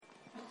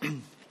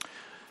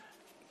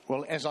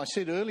Well, as I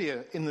said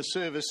earlier in the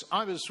service,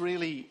 I was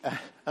really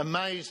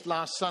amazed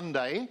last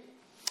Sunday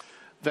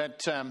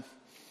that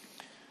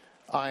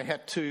I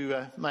had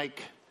to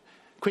make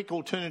quick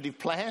alternative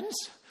plans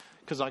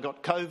because I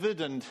got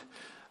COVID and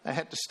I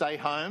had to stay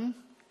home.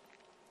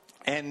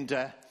 And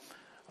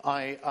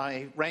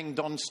I rang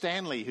Don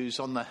Stanley,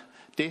 who's on the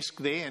desk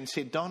there, and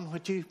said, "Don,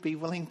 would you be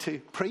willing to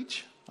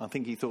preach?" I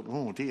think he thought,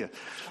 "Oh dear,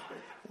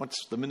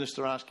 what's the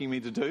minister asking me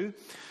to do?"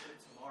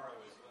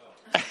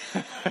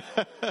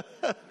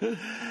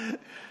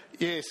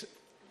 Yes,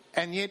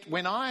 and yet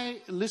when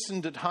I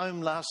listened at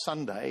home last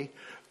Sunday,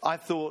 I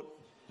thought,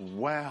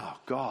 wow,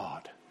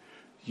 God,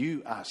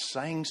 you are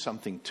saying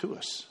something to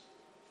us.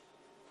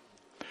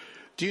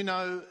 Do you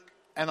know,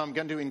 and I am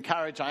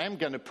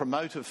going to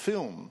promote a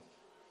film.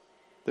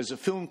 There's a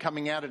film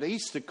coming out at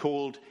Easter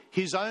called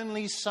His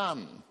Only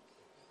Son.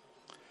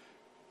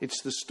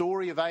 It's the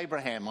story of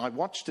Abraham. I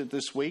watched it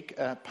this week,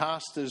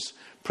 pastor's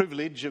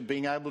privilege of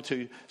being able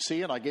to see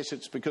it. I guess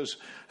it's because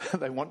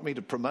they want me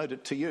to promote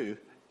it to you,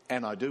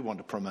 and I do want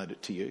to promote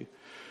it to you.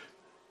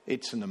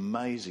 It's an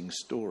amazing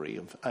story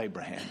of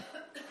Abraham,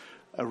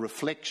 a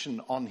reflection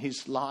on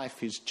his life,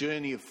 his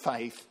journey of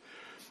faith,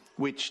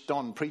 which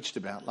Don preached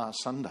about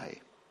last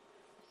Sunday,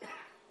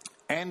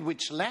 and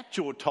which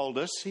Latjaw told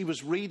us he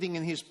was reading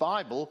in his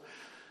Bible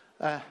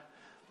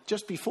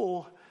just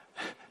before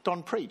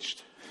Don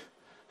preached.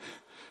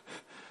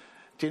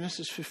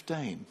 Genesis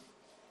 15.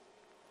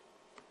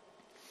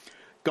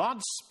 God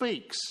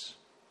speaks.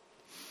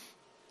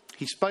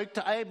 He spoke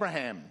to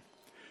Abraham.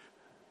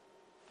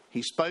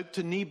 He spoke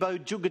to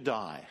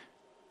Nebo-Jugadai.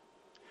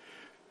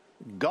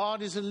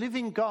 God is a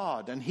living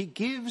God, and he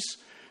gives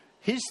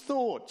his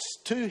thoughts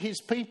to his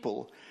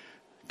people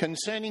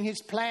concerning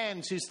his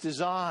plans, his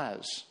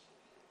desires.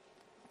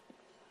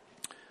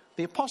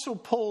 The Apostle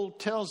Paul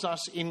tells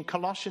us in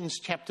Colossians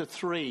chapter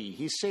 3,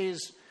 he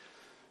says,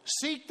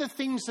 "Seek the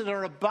things that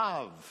are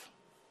above,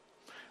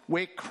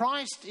 where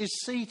Christ is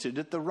seated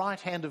at the right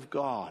hand of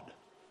God.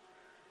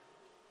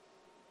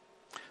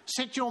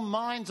 Set your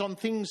minds on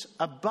things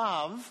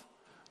above,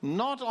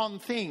 not on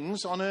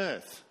things on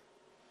earth."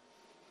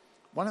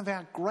 One of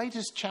our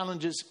greatest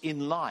challenges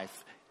in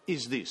life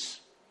is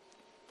this.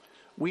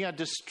 We are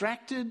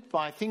distracted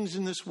by things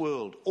in this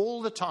world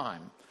all the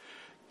time,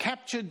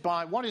 captured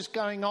by what is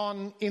going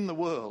on in the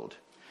world.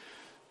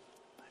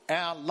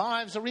 Our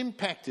lives are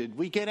impacted.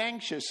 We get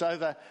anxious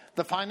over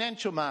the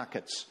financial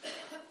markets.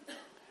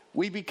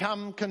 We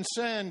become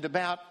concerned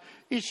about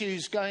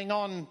issues going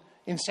on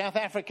in South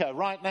Africa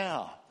right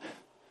now.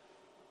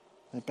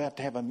 They're about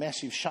to have a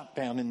massive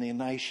shutdown in their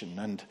nation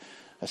and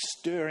a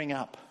stirring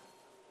up.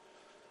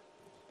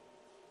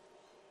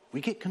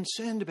 We get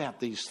concerned about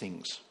these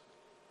things.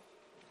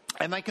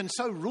 And they can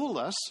so rule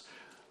us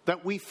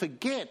that we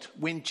forget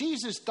when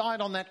Jesus died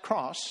on that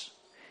cross,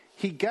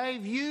 he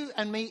gave you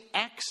and me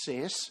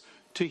access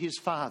to his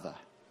Father.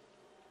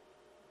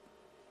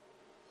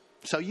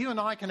 So you and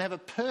I can have a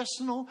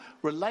personal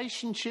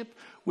relationship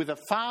with a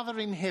Father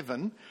in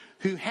heaven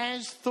who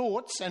has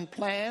thoughts and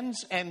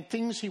plans and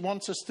things he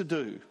wants us to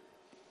do.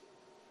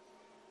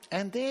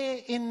 And there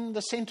in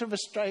the centre of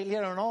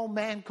Australia, an old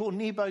man called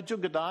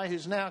Nebo-Jugadai,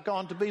 who's now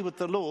gone to be with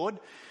the Lord,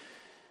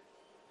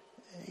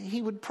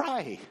 he would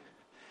pray.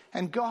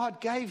 And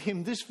God gave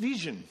him this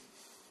vision.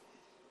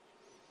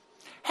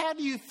 How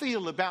do you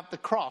feel about the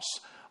cross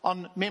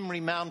on Memory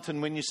Mountain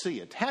when you see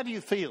it? How do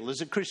you feel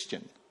as a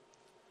Christian?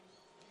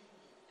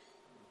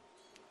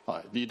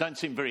 Oh, you don't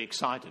seem very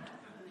excited.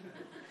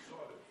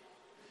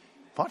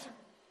 What?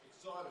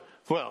 Excited.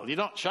 Well, you're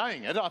not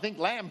showing it. I think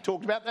Lamb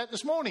talked about that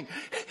this morning.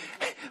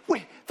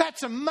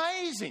 That's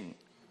amazing.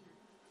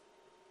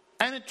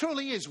 And it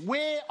truly is.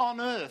 Where on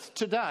earth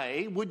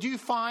today would you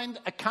find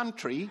a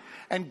country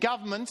and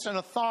governments and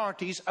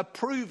authorities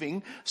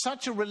approving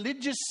such a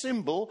religious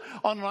symbol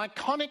on an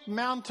iconic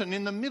mountain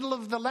in the middle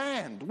of the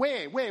land?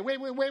 Where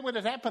would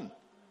it happen?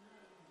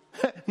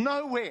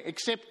 Nowhere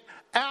except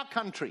our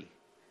country.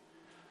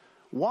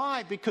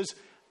 Why? Because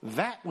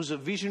that was a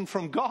vision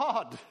from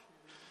God,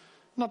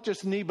 not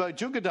just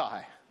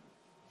Nebo-Jugadai.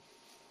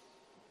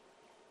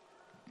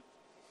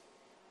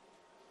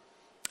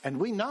 And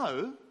we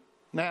know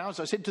now, as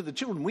I said to the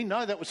children, we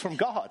know that was from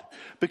God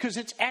because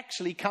it's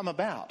actually come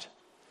about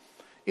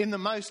in the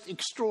most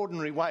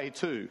extraordinary way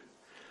too.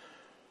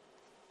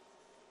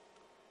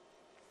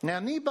 Now,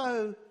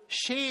 Nebo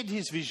shared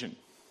his vision.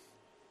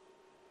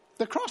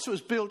 The cross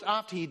was built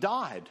after he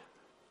died.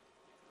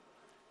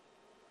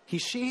 He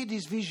shared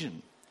his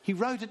vision. He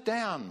wrote it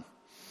down.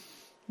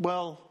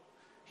 Well,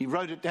 he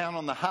wrote it down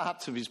on the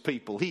hearts of his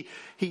people. He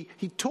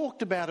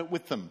talked about it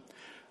with them.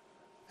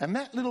 And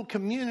that little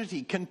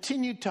community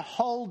continued to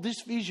hold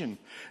this vision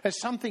as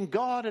something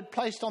God had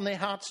placed on their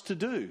hearts to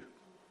do.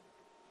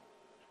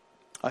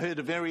 I heard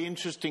a very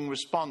interesting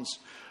response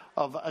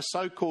of a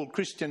so-called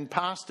Christian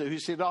pastor who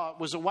said, "Oh, it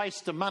was a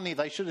waste of money.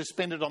 They should have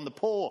spent it on the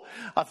poor."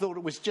 I thought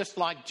it was just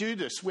like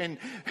Judas when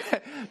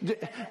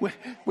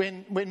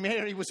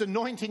Mary was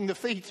anointing the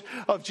feet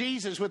of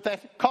Jesus with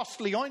that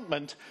costly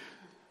ointment.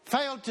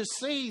 failed to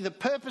see the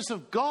purpose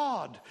of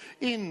God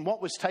in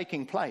what was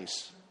taking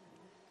place.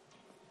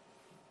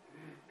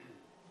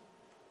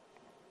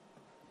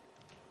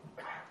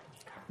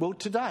 Well,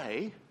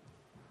 today,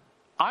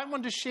 I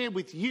want to share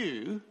with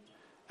you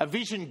a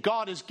vision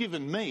God has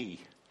given me.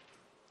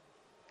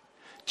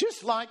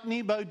 Just like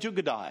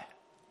Nebo-Jugadai.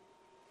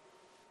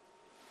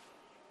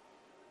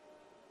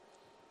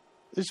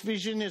 This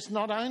vision is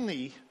not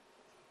only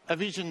a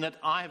vision that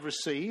I have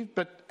received,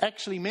 but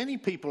actually many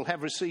people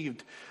have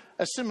received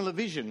a similar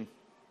vision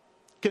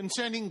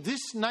concerning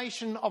this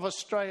nation of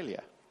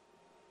Australia.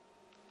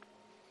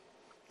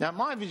 Now,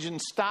 my vision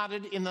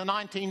started in the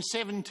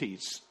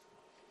 1970s.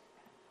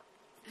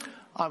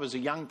 I was a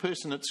young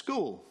person at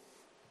school,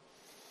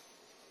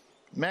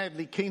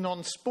 madly keen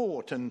on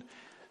sport and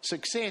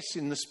success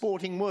in the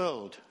sporting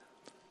world.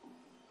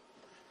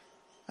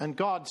 And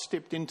God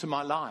stepped into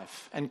my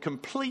life and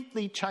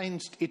completely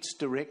changed its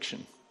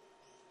direction.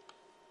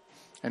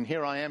 And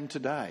here I am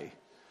today,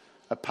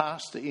 a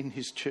pastor in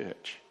his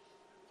church.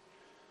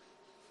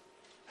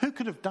 Who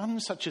could have done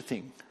such a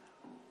thing?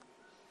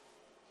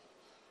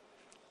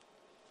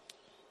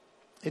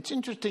 It's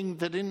interesting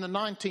that in the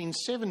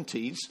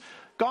 1970s,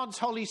 God's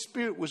Holy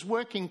Spirit was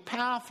working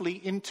powerfully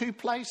in two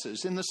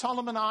places, in the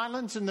Solomon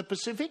Islands in the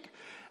Pacific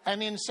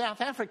and in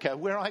South Africa,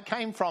 where I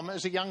came from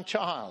as a young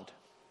child.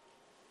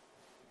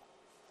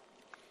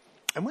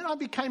 And when I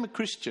became a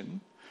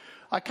Christian,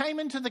 I came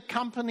into the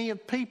company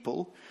of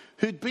people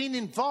who'd been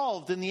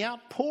involved in the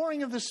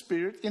outpouring of the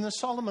Spirit in the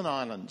Solomon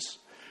Islands.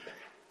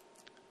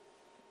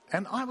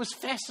 And I was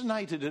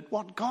fascinated at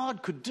what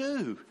God could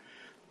do.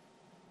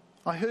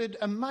 I heard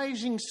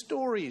amazing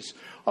stories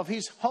of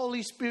his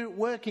Holy Spirit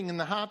working in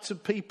the hearts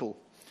of people,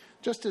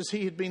 just as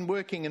he had been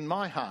working in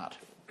my heart.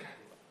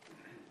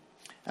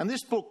 And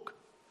this book,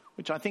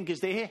 which I think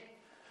is there,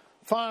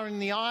 Fire in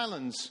the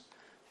Islands,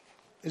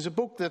 is a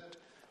book that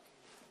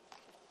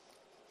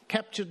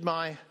captured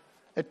my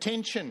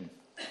attention.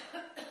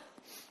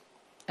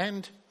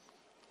 And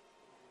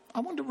I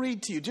want to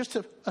read to you just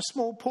a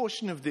small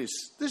portion of this.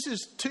 This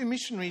is two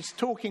missionaries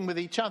talking with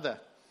each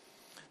other.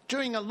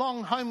 During a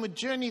long homeward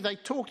journey, they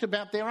talked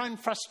about their own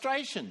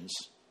frustrations,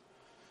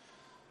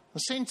 a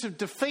sense of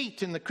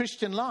defeat in the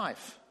Christian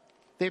life,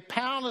 their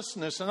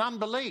powerlessness and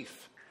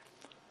unbelief.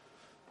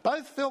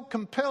 Both felt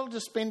compelled to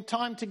spend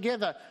time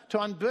together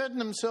to unburden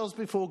themselves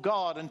before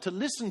God and to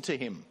listen to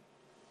him.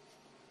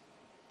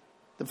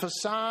 The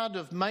facade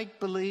of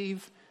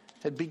make-believe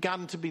had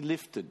begun to be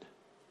lifted.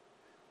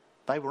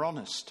 They were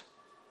honest,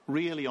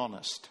 really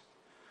honest.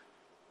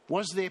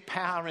 Was there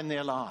power in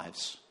their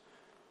lives?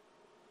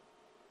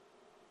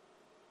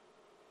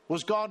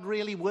 Was God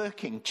really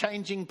working,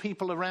 changing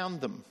people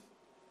around them?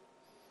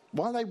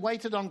 While they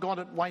waited on God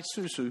at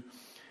Waisusu,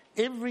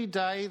 every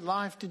day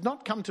life did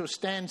not come to a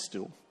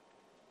standstill.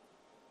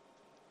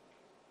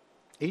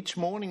 Each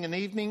morning and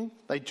evening,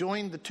 they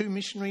joined the two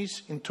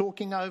missionaries in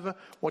talking over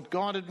what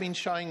God had been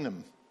showing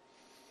them.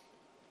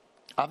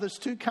 Others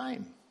too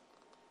came.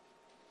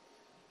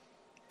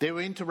 There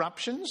were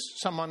interruptions,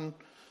 someone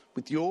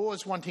with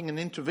yours wanting an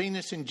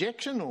intravenous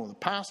injection, or the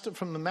pastor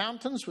from the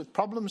mountains with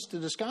problems to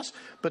discuss,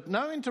 but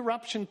no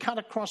interruption cut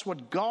across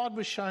what God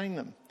was showing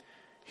them.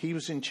 He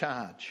was in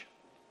charge.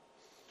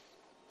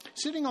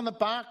 Sitting on the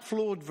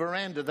bark-floored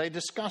veranda, they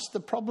discussed the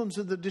problems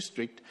of the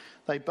district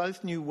they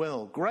both knew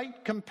well.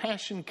 Great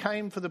compassion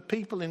came for the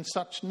people in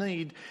such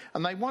need,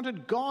 and they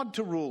wanted God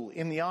to rule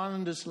in the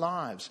islanders'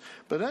 lives.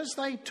 But as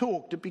they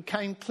talked, it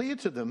became clear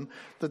to them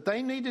that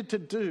he needed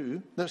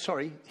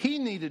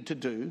to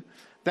do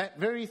that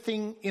very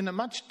thing in a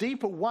much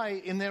deeper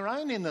way in their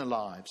own inner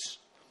lives.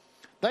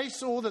 They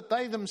saw that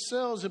they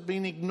themselves had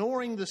been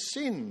ignoring the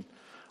sin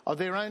of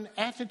their own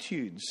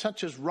attitudes,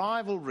 such as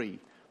rivalry,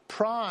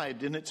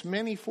 pride in its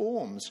many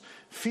forms,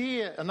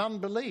 fear and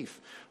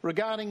unbelief,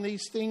 regarding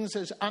these things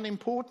as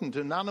unimportant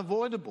and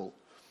unavoidable.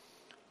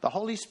 The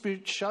Holy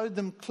Spirit showed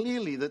them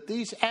clearly that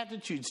these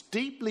attitudes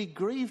deeply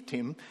grieved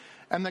him,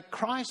 and that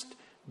Christ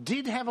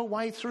did have a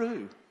way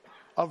through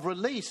of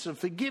release, of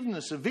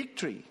forgiveness, of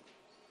victory.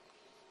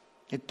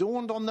 It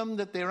dawned on them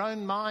that their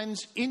own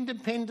minds,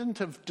 independent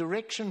of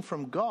direction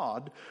from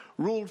God,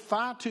 ruled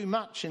far too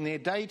much in their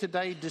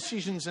day-to-day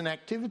decisions and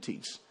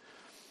activities.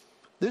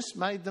 This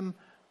made them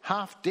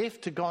half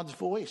deaf to God's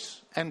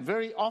voice, and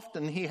very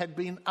often he had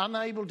been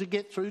unable to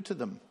get through to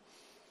them.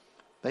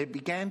 They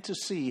began to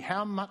see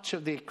how much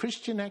of their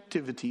Christian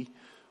activity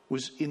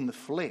was in the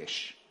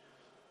flesh.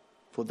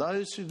 For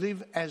those who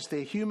live as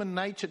their human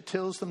nature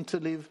tells them to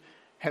live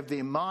have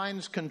their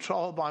minds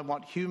controlled by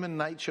what human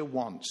nature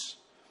wants.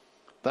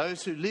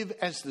 Those who live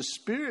as the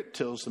Spirit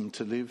tells them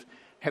to live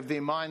have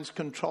their minds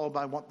controlled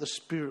by what the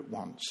Spirit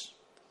wants.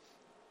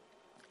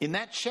 In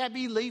that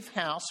shabby leaf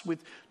house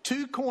with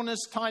two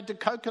corners tied to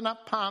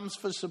coconut palms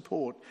for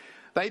support,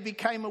 they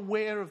became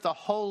aware of the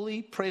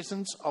holy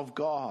presence of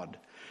God.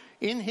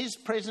 In his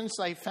presence,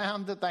 they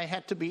found that they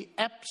had to be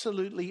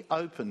absolutely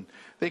open.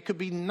 There could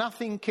be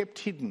nothing kept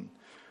hidden.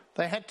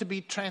 They had to be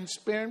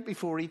transparent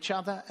before each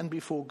other and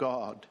before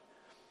God.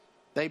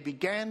 they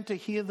began to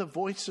hear the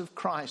voice of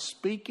Christ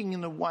speaking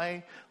in a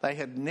way they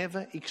had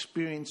never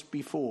experienced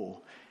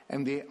before,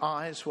 and their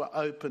eyes were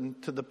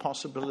opened to the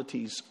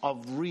possibilities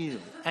of real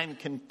and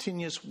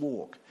continuous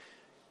walk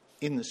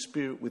in the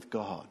Spirit with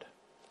God.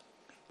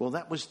 Well,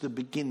 that was the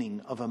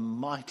beginning of a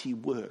mighty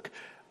work,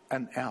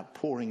 an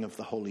outpouring of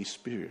the Holy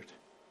Spirit.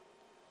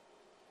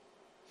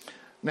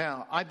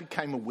 Now, I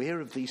became aware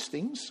of these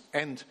things,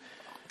 and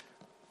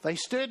they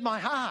stirred my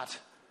heart.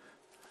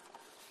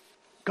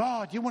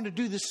 God, you want to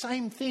do the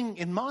same thing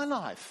in my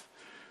life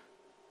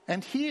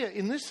and here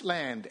in this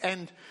land.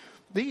 And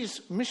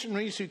these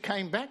missionaries who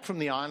came back from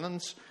the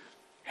islands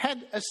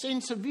had a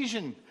sense of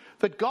vision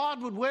that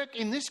God would work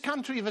in this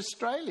country of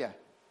Australia.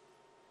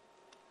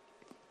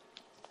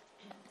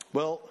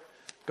 Well,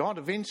 God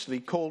eventually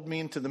called me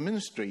into the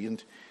ministry,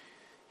 and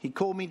he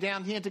called me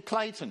down here to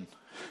Clayton.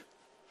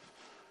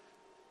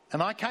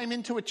 And I came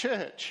into a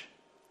church.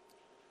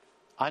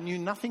 I knew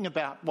nothing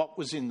about what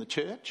was in the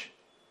church.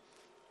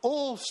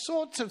 All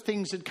sorts of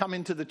things had come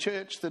into the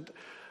church that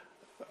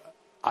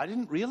I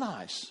didn't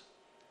realise.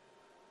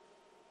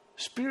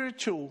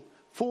 Spiritual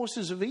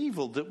forces of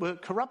evil that were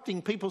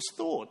corrupting people's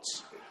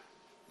thoughts.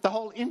 The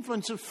whole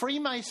influence of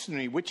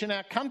Freemasonry, which in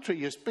our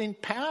country has been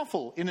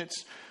powerful in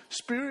its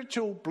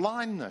spiritual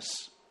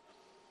blindness,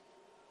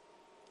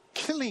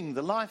 killing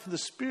the life of the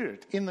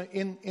Spirit in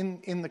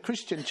the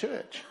Christian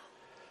church.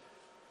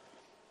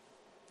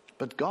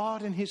 But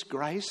God in his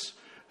grace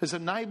has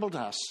enabled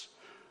us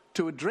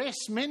to address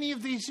many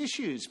of these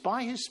issues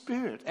by his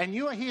Spirit. And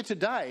you are here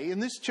today in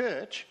this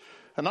church,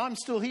 and I'm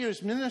still here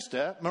as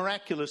minister,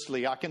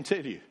 miraculously, I can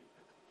tell you.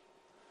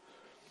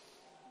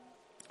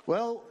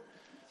 Well,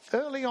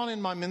 early on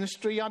in my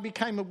ministry, I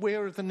became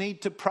aware of the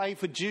need to pray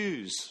for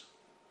Jews.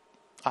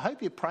 I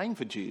hope you're praying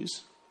for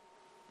Jews.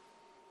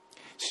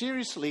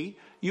 Seriously,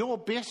 your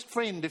best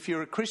friend, if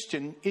you're a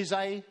Christian, is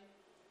a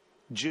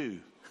Jew.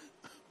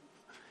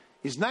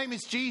 His name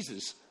is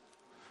Jesus.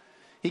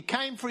 He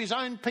came for his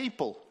own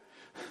people.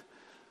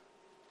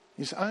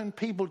 His own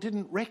people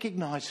didn't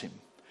recognise him.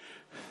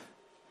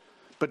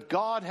 But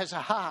God has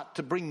a heart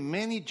to bring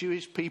many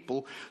Jewish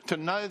people to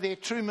know their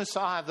true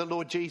Messiah, the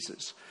Lord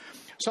Jesus.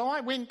 So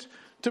I went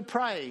to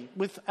pray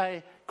with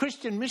a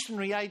Christian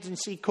missionary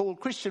agency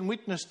called Christian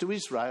Witness to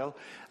Israel,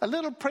 a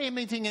little prayer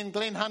meeting in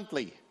Glen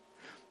Huntly.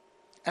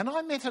 And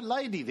I met a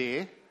lady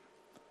there,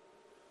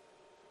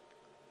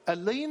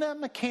 Alina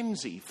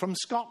Mackenzie from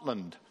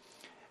Scotland.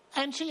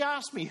 And she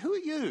asked me, "Who are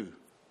you?"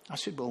 I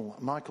said, "Well,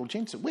 Michael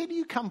Jensen." "Where do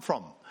you come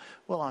from?"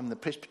 "Well, I'm the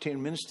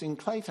Presbyterian minister in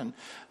Clayton."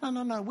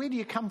 No, where do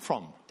you come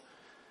from?"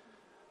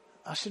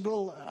 I said,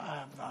 "Well,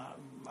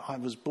 I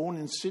was born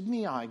in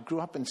Sydney. I grew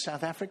up in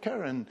South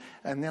Africa,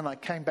 and then I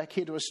came back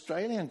here to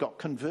Australia and got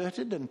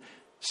converted." And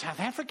South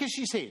Africa,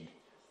 she said.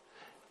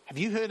 "Have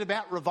you heard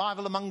about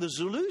revival among the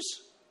Zulus?"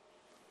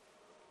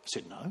 I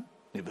said, "No,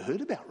 never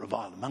heard about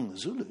revival among the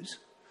Zulus."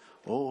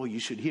 "Oh, you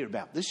should hear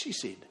about this," she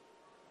said.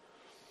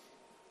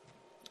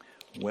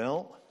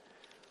 Well,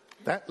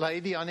 that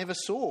lady I never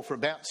saw for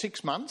about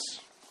 6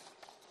 months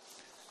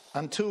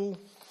until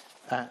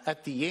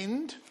at the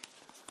end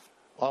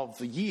of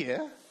the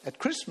year, at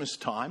Christmas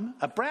time,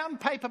 a brown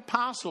paper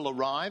parcel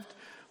arrived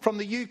from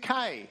the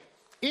UK.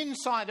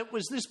 Inside it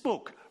was this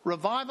book,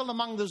 Revival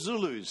Among the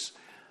Zulus.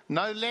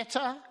 No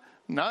letter,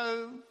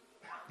 no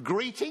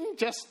greeting,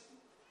 just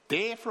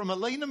there from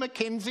Alina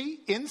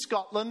Mackenzie in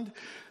Scotland,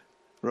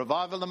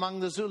 Revival Among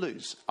the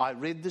Zulus. I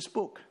read this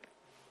book.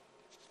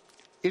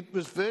 It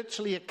was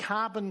virtually a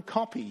carbon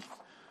copy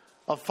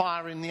of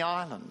Fire in the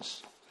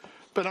Islands,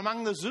 but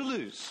among the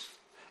Zulus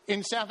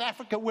in South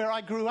Africa where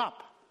I grew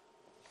up.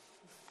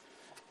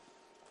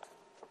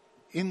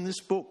 In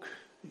this book,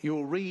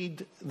 you'll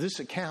read this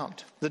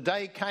account. The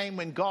day came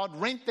when God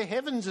rent the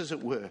heavens, as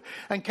it were,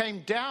 and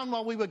came down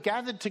while we were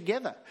gathered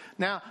together.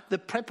 Now, the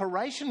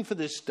preparation for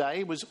this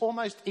day was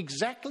almost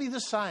exactly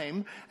the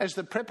same as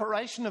the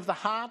preparation of the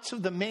hearts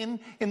of the men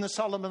in the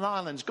Solomon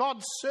Islands.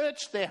 God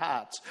searched their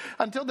hearts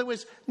until there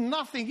was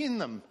nothing in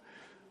them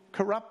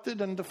corrupted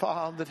and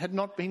defiled that had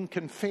not been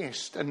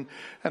confessed and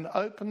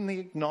openly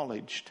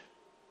acknowledged.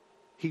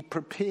 He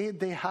prepared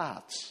their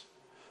hearts.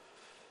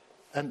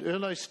 And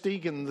Erlo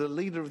Stegen, the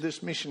leader of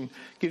this mission,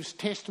 gives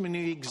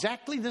testimony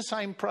exactly the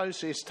same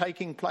process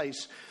taking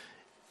place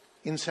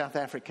in South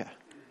Africa.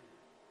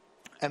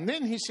 And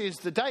then he says,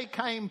 the day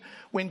came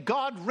when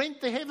God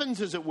rent the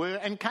heavens, as it were,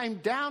 and came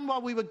down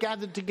while we were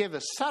gathered together.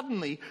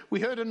 Suddenly,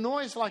 we heard a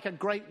noise like a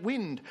great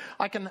wind.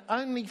 I can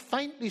only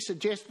faintly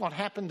suggest what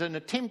happened and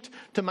attempt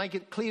to make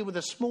it clear with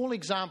a small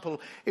example.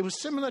 It was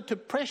similar to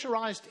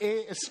pressurized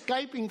air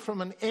escaping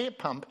from an air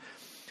pump,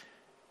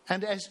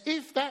 and as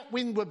if that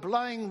wind were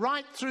blowing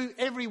right through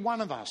every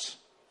one of us.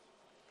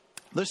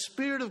 The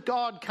Spirit of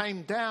God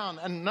came down,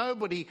 and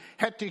nobody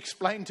had to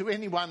explain to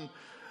anyone,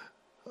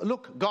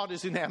 "Look, God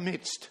is in our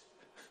midst."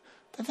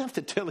 They didn't have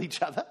to tell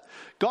each other.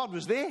 God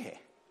was there.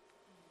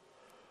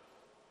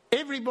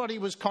 Everybody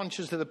was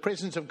conscious of the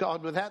presence of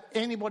God without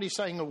anybody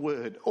saying a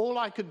word. All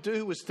I could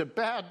do was to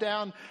bow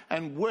down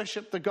and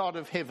worship the God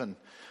of heaven.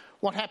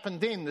 what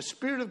happened then? The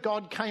Spirit of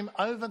God came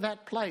over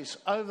that place,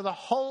 over the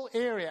whole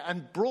area,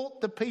 and brought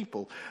the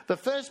people. The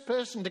first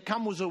person to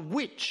come was a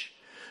witch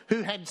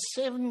who had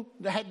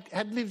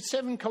lived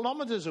 7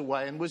 kilometres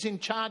away and was in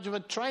charge of a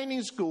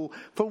training school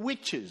for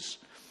witches.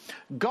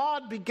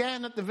 God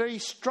began at the very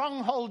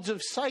strongholds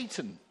of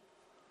Satan.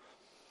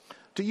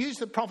 To use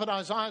the prophet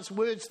Isaiah's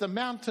words, the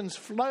mountains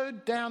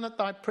flowed down at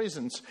thy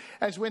presence,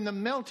 as when the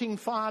melting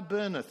fire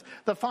burneth.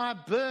 The fire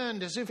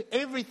burned as if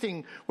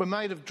everything were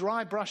made of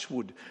dry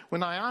brushwood.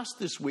 When I asked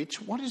this witch,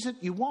 what is it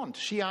you want?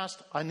 She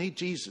asked, I need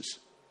Jesus.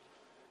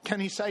 Can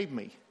he save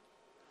me?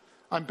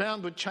 I'm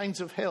bound with chains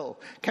of hell.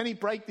 Can he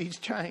break these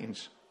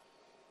chains?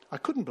 I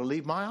couldn't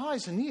believe my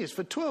eyes and ears.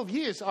 For 12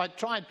 years I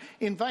tried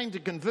in vain to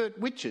convert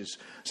witches,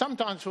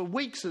 sometimes for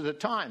weeks at a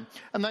time.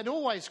 And they'd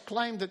always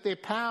claimed that their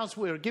powers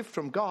were a gift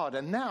from God.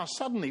 And now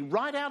suddenly,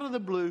 right out of the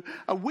blue,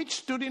 a witch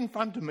stood in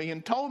front of me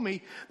and told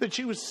me that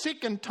she was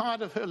sick and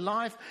tired of her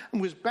life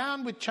and was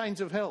bound with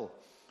chains of hell.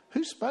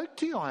 Who spoke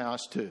to you? I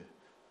asked her.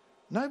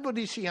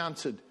 Nobody, she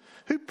answered.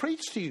 Who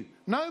preached to you?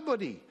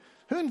 Nobody.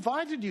 Who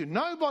invited you?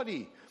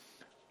 Nobody.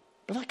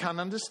 But I can't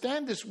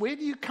understand this. Where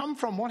do you come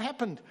from? What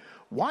happened?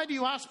 Why do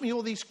you ask me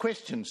all these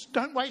questions?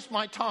 Don't waste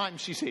my time,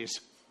 she says.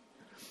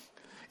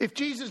 If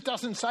Jesus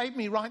doesn't save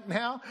me right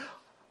now,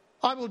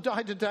 I will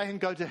die today and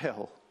go to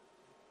hell.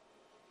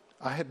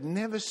 I had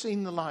never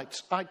seen the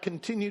lights. I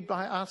continued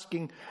by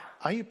asking,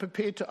 are you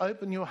prepared to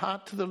open your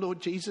heart to the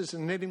Lord Jesus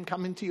and let him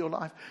come into your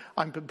life?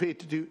 I'm prepared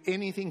to do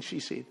anything, she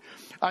said.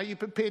 Are you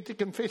prepared to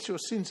confess your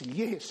sins?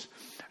 Yes.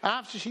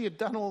 After she had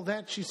done all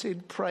that, she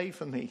said, pray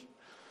for me,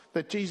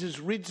 that Jesus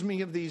rids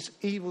me of these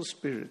evil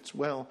spirits.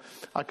 Well,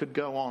 I could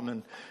go on,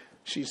 and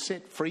she's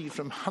set free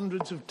from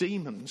hundreds of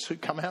demons who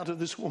come out of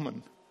this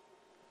woman.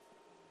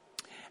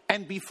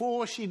 And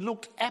before, she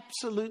looked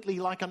absolutely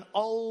like an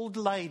old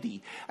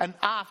lady, and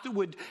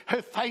afterward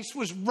her face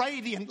was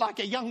radiant like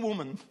a young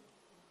woman.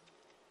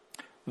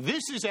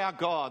 This is our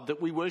God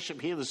that we worship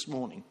here this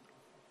morning.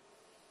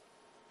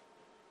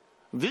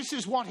 This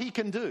is what he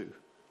can do.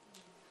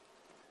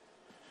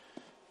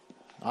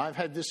 I've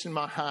had this in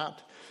my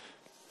heart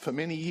for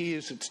many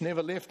years. It's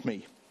never left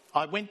me.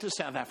 I went to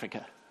South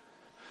Africa.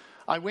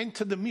 I went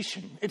to the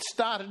mission. It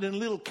started in a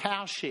little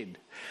cow shed.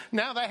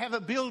 Now they have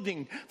a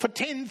building for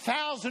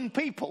 10,000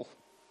 people.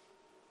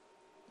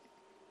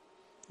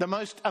 The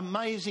most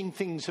amazing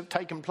things have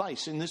taken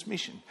place in this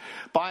mission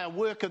by a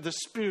work of the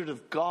Spirit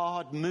of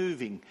God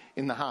moving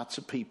in the hearts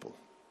of people.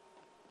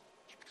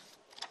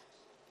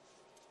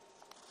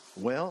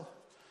 Well,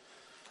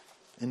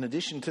 in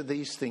addition to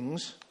these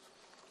things,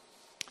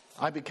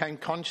 I became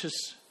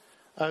conscious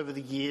over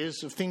the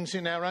years of things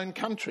in our own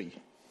country.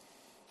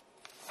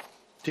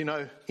 Do you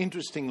know,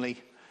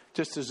 interestingly,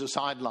 just as a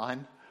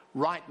sideline,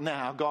 right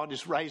now God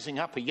is raising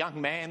up a young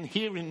man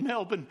here in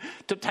Melbourne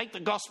to take the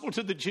gospel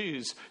to the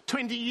Jews.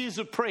 20 years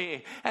of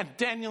prayer, and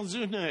Daniel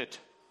Zunert,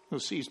 you'll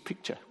see his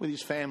picture with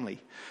his family,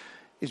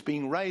 is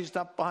being raised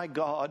up by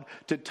God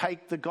to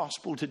take the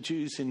gospel to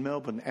Jews in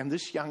Melbourne. And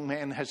this young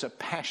man has a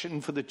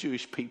passion for the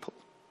Jewish people.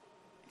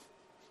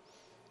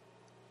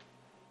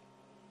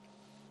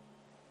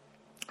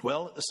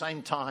 Well, at the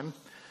same time,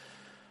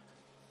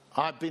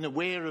 I've been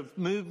aware of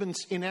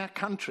movements in our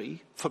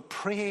country for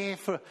prayer,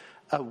 for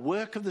a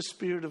work of the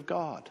Spirit of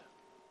God.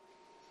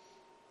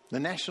 The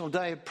National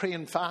Day of Prayer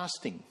and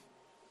Fasting.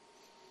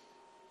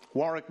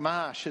 Warwick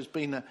Marsh has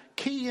been a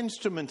key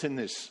instrument in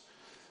this.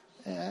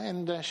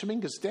 And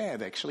Shaminga's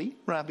dad, actually,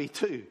 Rabi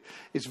too,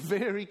 is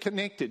very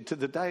connected to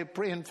the Day of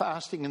Prayer and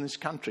Fasting in this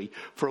country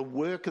for a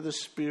work of the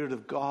Spirit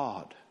of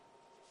God.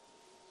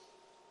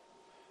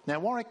 Now,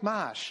 Warwick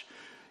Marsh,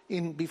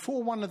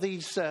 before one of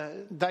these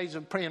days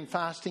of prayer and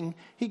fasting,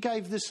 he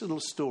gave this little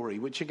story,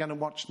 which you're going to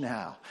watch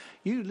now.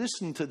 You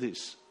listen to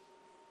this.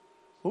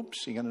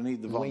 Oops, you're going to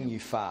need the volume. When you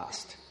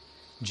fast.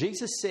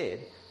 Jesus said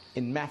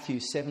in Matthew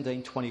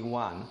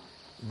 17:21,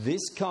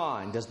 this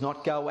kind does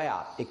not go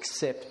out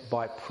except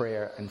by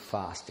prayer and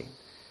fasting.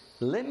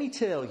 Let me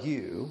tell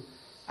you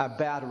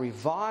about a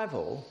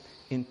revival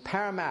in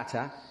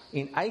Parramatta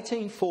in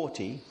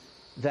 1840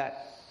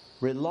 that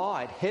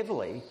relied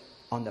heavily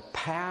on the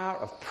power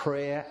of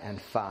prayer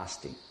and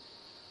fasting.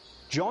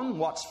 John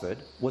Watsford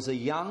was a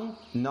young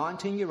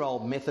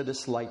 19-year-old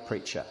Methodist lay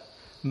preacher.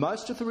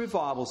 Most of the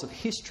revivals of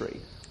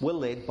history were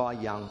led by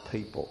young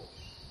people.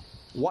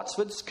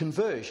 Watsford's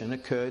conversion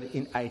occurred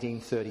in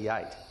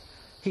 1838.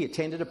 He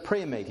attended a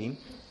prayer meeting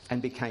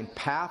and became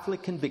powerfully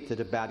convicted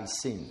about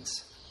his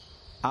sins.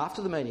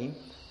 After the meeting,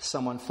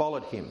 someone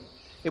followed him.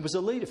 It was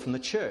a leader from the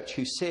church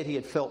who said he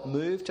had felt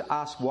moved to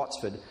ask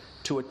Watsford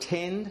to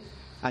attend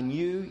a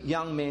new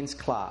young men's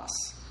class.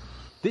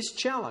 This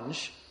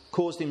challenge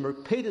caused him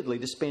repeatedly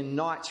to spend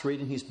nights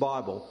reading his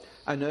Bible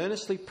and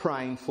earnestly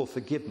praying for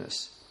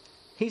forgiveness.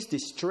 His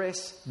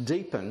distress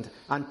deepened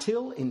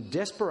until, in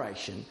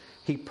desperation,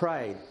 he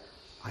prayed,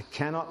 I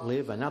cannot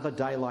live another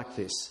day like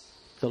this.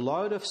 The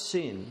load of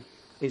sin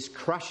is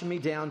crushing me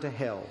down to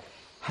hell.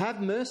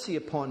 Have mercy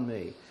upon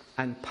me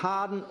and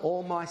pardon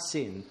all my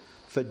sin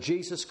for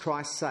Jesus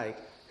Christ's sake,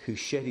 who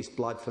shed his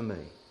blood for me.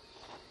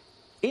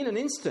 In an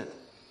instant,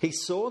 he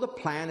saw the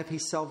plan of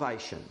his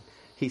salvation.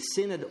 His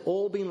sin had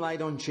all been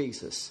laid on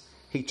Jesus.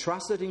 He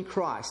trusted in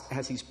Christ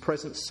as his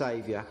present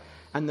Saviour,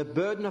 and the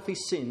burden of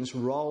his sins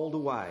rolled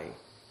away.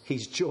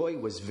 His joy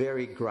was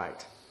very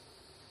great.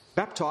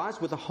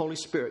 Baptised with the Holy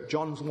Spirit,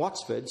 John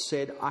Watsford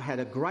said, "I had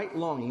a great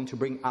longing to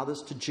bring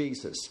others to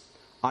Jesus.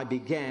 I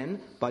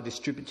began by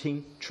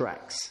distributing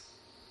tracts."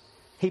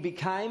 He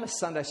became a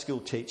Sunday school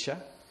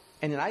teacher,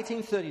 and in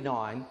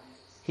 1839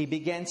 he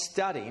began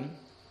studying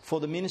for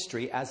the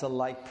ministry as a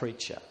lay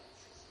preacher.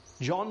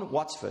 John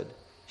Watsford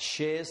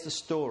shares the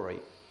story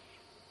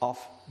of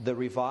the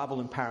revival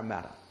in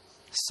Parramatta.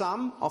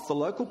 Some of the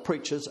local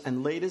preachers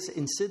and leaders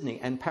in Sydney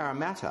and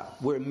Parramatta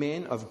were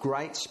men of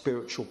great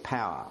spiritual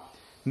power,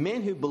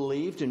 men who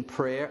believed in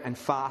prayer and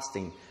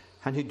fasting,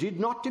 and who did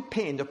not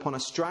depend upon a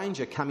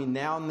stranger coming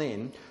now and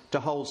then to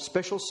hold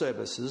special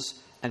services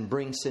and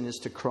bring sinners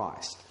to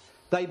Christ.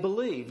 They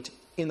believed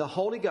in the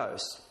Holy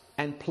Ghost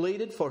and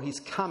pleaded for his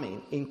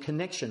coming in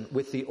connection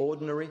with the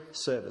ordinary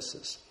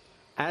services.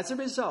 As a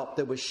result,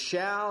 there were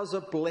showers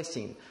of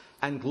blessing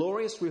and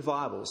glorious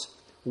revivals,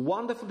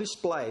 wonderful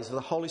displays of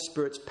the Holy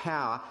Spirit's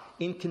power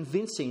in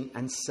convincing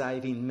and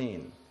saving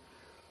men.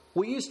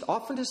 We used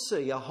often to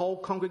see a whole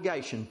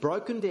congregation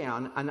broken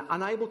down and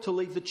unable to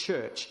leave the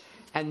church,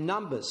 and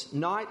numbers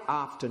night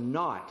after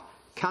night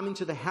coming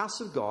to the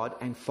house of God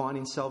and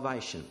finding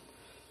salvation,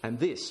 and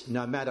this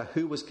no matter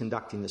who was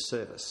conducting the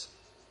service.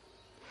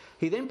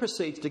 He then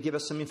proceeds to give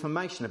us some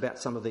information about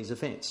some of these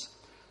events.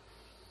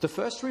 The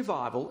first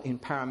revival in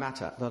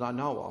Parramatta that I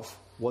know of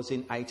was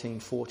in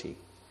 1840.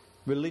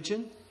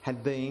 Religion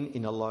had been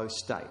in a low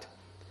state.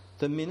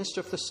 The minister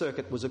of the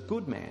circuit was a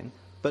good man,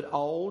 but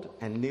old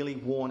and nearly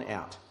worn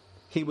out.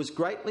 He was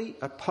greatly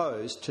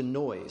opposed to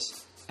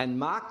noise and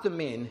marked the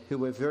men who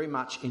were very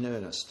much in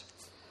earnest.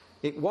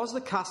 It was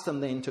the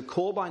custom then to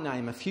call by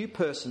name a few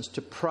persons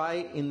to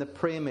pray in the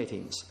prayer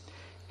meetings,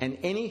 and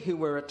any who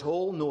were at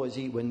all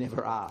noisy were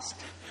never asked.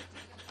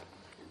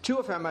 Two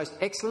of our most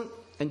excellent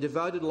and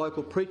devoted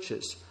local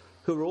preachers,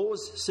 who were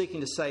always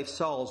seeking to save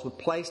souls, were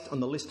placed on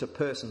the list of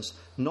persons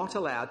not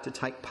allowed to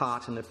take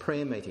part in the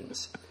prayer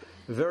meetings.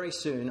 Very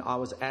soon I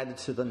was added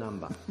to the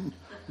number.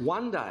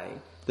 One day,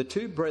 the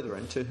two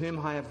brethren to whom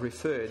I have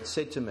referred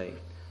said to me,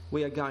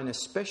 "We are going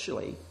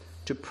especially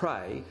to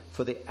pray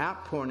for the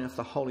outpouring of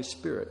the Holy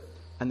Spirit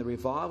and the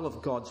revival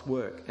of God's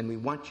work, and we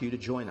want you to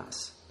join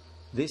us.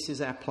 This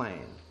is our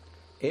plan.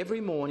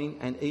 Every morning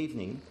and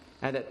evening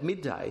and at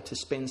midday to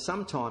spend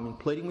some time in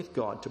pleading with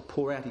God to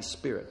pour out his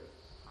Spirit,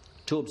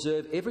 to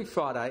observe every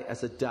Friday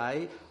as a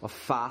day of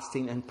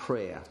fasting and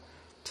prayer,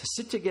 to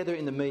sit together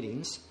in the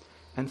meetings,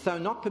 and though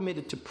not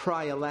permitted to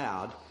pray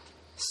aloud,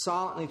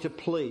 silently to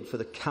plead for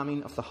the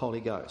coming of the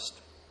Holy Ghost."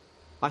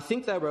 I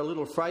think they were a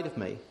little afraid of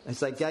me as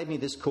they gave me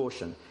this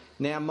caution: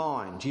 "Now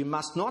mind, you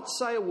must not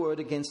say a word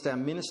against our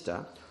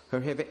minister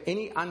or have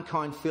any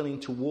unkind feeling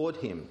toward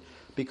him,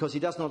 because he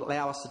does not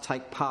allow us to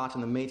take part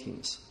in the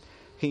meetings.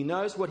 He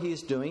knows what he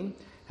is doing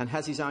and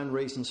has his own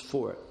reasons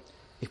for it.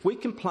 If we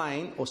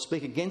complain or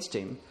speak against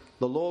him,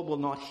 the Lord will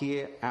not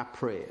hear our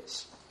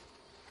prayers."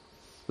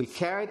 We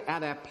carried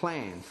out our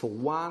plan for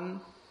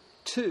 1,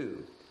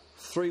 2,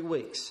 3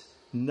 weeks,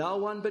 no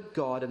one but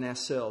God and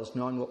ourselves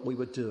knowing what we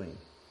were doing.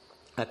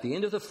 At the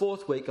end of the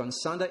 4th week, on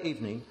Sunday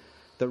evening,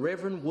 the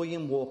Reverend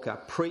William Walker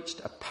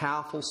preached a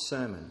powerful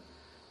sermon.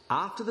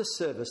 After the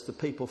service, the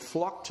people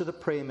flocked to the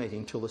prayer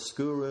meeting till the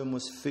schoolroom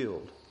was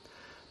filled.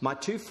 My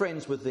two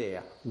friends were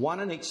there, one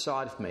on each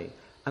side of me,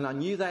 and I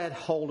knew they had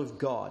hold of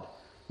God.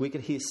 We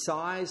could hear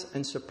sighs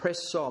and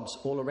suppressed sobs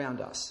all around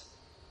us.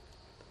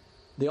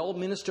 The old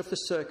minister of the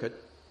circuit,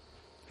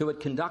 who had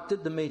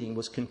conducted the meeting,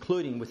 was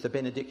concluding with the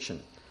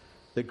benediction: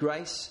 "The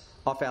grace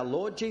of our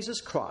Lord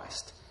Jesus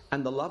Christ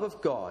and the love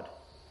of God."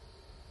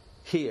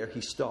 Here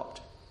he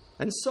stopped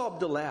and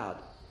sobbed aloud.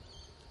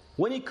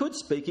 When he could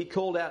speak, he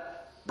called out,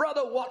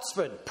 "Brother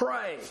Watsford,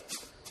 pray."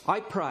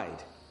 I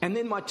prayed, and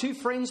then my two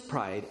friends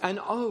prayed, and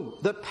oh,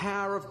 the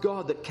power of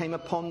God that came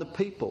upon the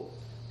people,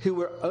 who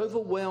were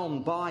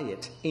overwhelmed by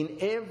it in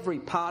every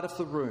part of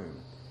the room.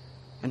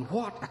 And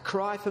what a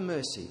cry for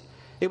mercy!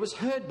 It was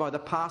heard by the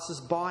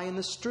passers-by in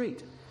the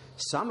street,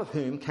 some of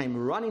whom came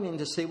running in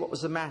to see what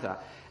was the matter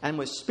and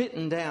were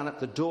spitting down at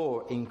the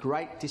door in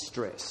great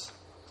distress.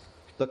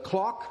 The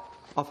clock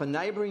of a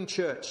neighbouring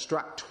church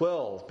struck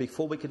 12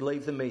 before we could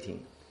leave the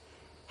meeting.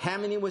 How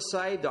many were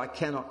saved, I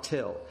cannot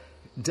tell.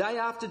 Day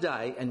after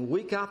day and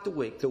week after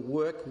week, the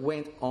work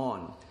went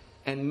on,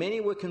 and many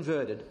were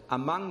converted.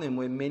 Among them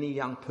were many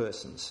young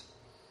persons.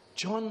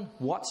 John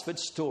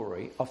Watsford's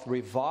story of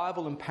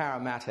revival in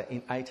Parramatta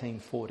in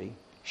 1840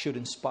 should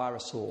inspire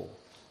us all.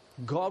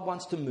 God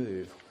wants to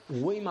move.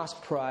 We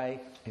must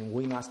pray and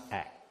we must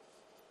act.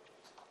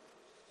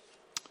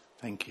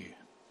 Thank you.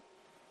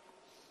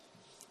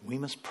 We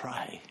must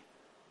pray.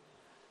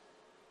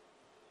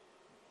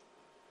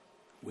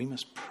 We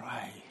must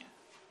pray.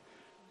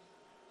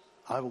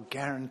 I will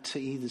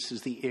guarantee this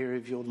is the area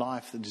of your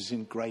life that is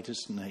in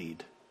greatest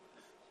need.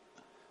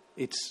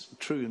 It's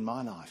true in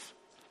my life.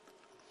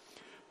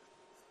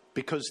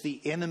 Because the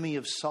enemy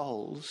of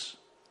souls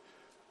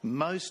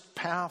most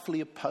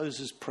powerfully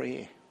opposes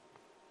prayer.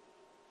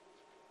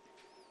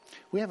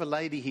 We have a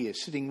lady here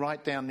sitting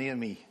right down near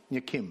me,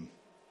 near Kim.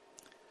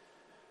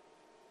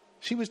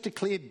 She was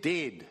declared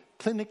dead,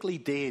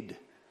 clinically dead,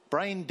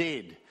 brain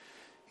dead,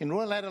 in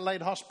Royal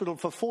Adelaide Hospital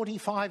for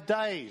 45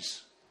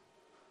 days.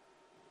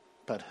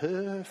 But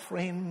her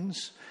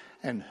friends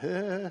and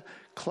her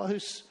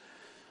close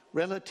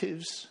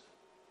relatives,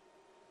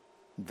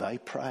 they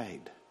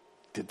prayed.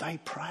 Did they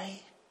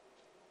pray?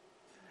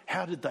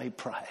 How did they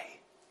pray?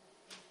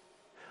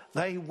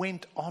 They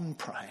went on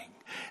praying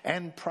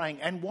and praying.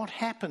 And what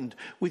happened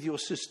with your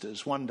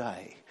sisters one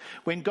day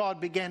when God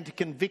began to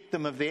convict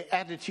them of their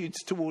attitudes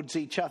towards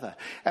each other,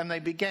 and they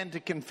began to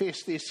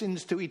confess their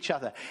sins to each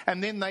other,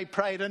 and then they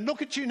prayed, and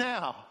look at you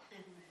now.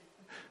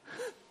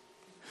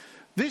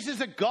 This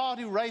is a God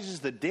who raises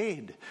the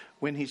dead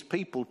when his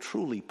people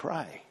truly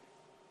pray.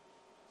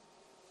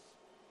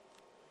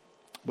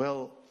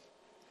 Well,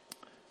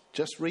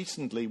 just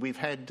recently we've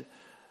had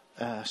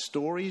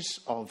stories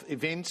of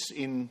events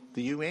in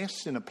the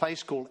US in a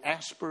place called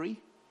Asbury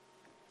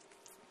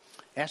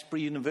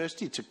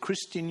University. It's a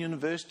Christian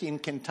university in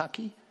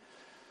Kentucky.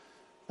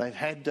 They've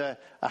had a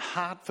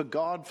heart for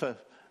God for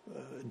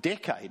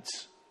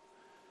decades.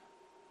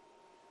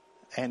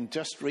 And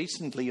just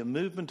recently a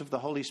movement of the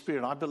Holy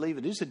Spirit. I believe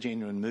it is a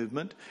genuine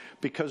movement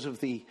because of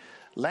the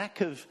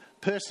lack of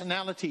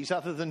personalities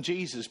other than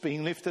Jesus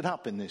being lifted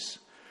up in this.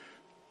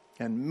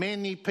 And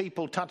many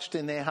people touched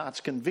in their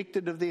hearts,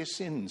 convicted of their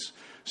sins,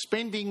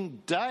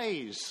 spending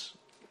days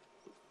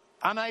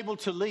unable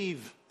to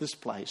leave this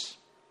place.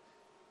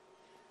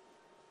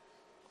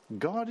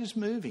 God is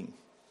moving.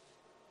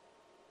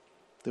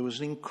 There was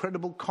an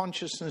incredible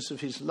consciousness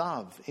of his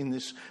love in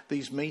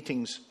these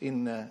meetings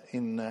in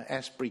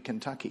Asbury,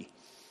 Kentucky.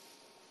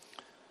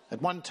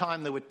 At one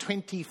time there were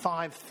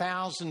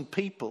 25,000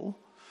 people.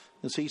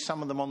 You'll see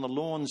some of them on the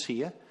lawns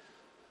here.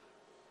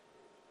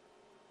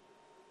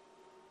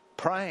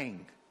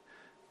 Praying,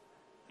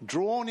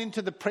 drawn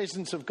into the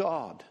presence of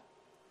God.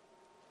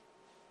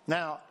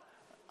 Now,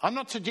 I'm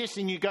not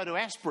suggesting you go to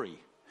Asbury.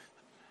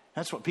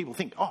 That's what people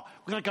think. Oh,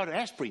 we're going to go to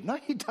Asbury. No,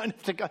 you don't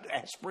have to go to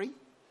Asbury.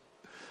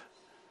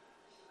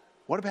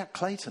 What about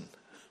Clayton?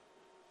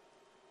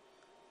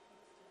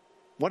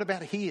 What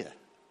about here?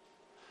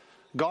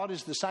 God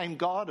is the same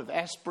God of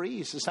Asbury.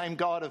 He's the same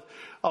God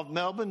of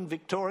Melbourne,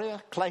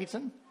 Victoria,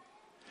 Clayton.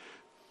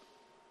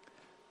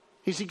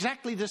 He's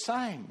exactly the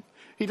same.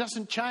 He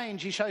doesn't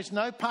change. He shows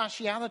no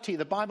partiality.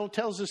 The Bible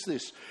tells us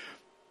this.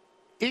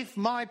 If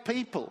my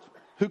people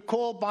who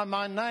call by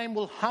my name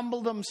will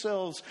humble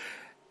themselves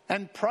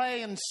and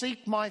pray and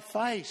seek my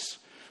face.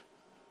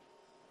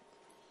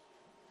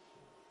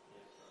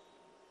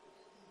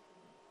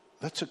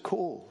 That's a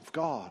call of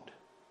God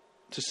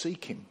to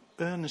seek him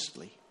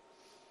earnestly.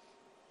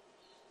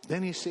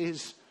 Then he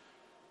says,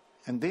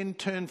 and then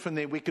turn from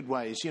their wicked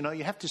ways. You know,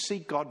 you have to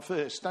seek God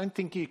first. Don't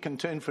think you can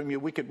turn from your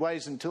wicked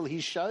ways until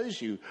he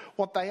shows you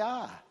what they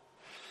are.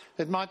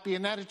 It might be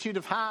an attitude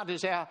of heart,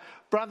 as our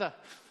brother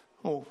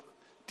or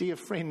dear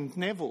friend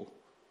Neville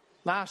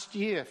last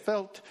year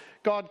felt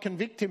God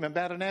convict him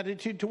about an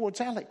attitude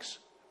towards Alex.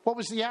 What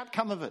was the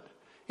outcome of it?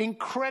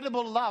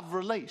 Incredible love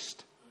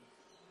released.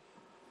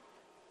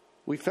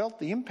 We felt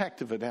the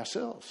impact of it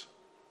ourselves.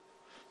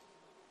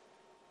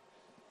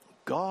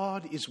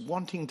 God is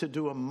wanting to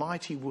do a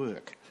mighty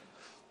work,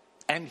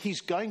 and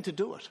he's going to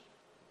do it.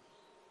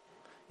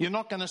 You're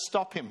not going to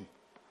stop him.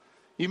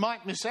 You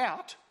might miss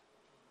out,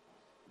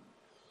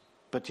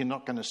 but you're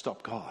not going to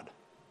stop God.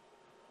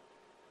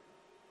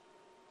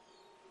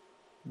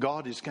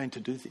 God is going to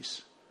do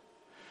this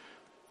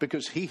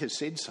because he has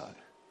said so.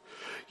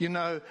 You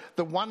know,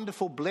 the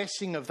wonderful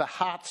blessing of the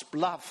Hearts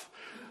Bluff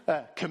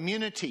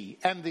community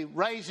and the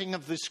raising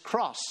of this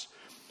cross,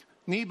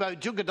 Nebo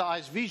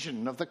Jugadai's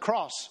vision of the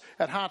cross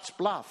at Hearts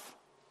Bluff,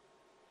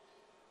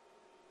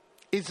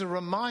 is a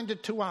reminder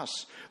to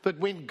us that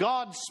when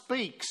God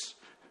speaks,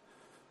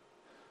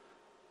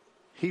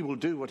 he will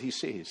do what he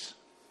says.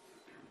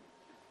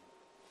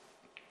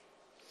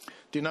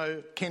 Do you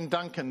know Ken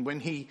Duncan, when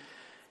he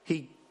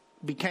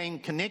became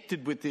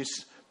connected with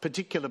this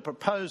particular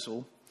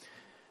proposal,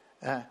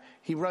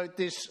 he wrote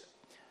this.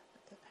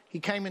 He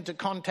came into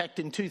contact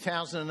in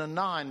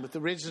 2009 with the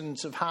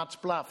residents of Hearts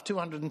Bluff,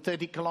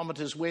 230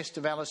 kilometres west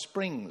of Alice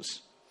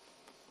Springs.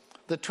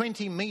 The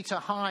 20-metre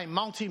high,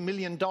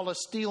 multi-million-dollar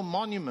steel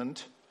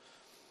monument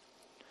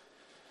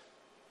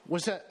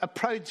was a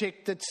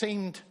project that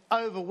seemed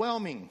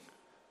overwhelming.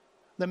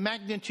 The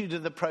magnitude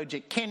of the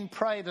project. Ken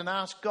prayed and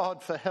asked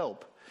God for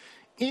help.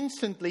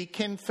 Instantly,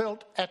 Ken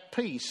felt at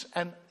peace.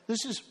 And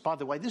this is, by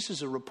the way, this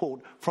is a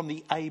report from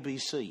the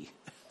ABC.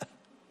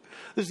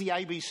 This is the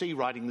ABC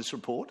writing this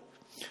report.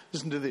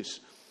 Listen to this.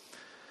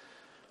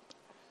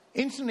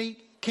 Instantly,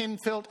 Ken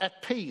felt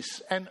at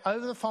peace, and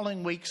over the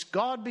following weeks,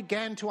 God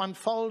began to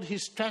unfold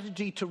his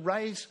strategy to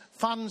raise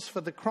funds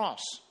for the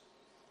cross.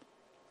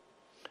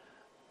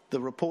 The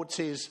report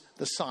says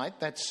the site,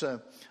 that's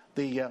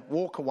the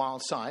Walk a While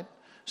site,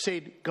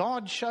 said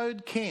God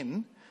showed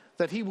Ken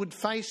that he would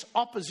face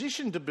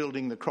opposition to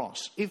building the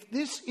cross. If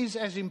this is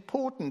as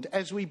important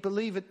as we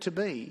believe it to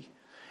be,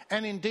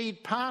 and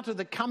indeed part of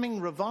the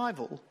coming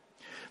revival,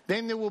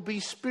 then there will be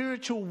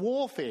spiritual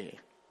warfare.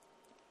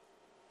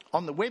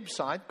 On the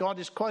website, God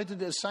is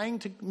quoted as saying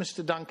to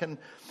Mr. Duncan,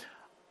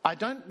 I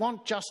don't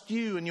want just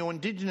you and your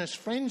Indigenous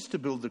friends to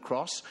build the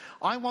cross.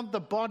 I want the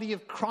body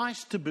of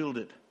Christ to build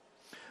it.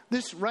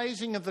 This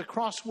raising of the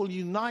cross will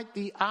unite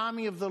the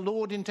army of the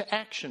Lord into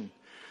action.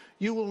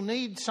 You will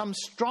need some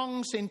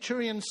strong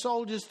centurion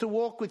soldiers to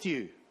walk with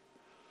you.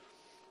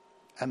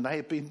 And they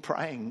have been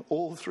praying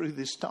all through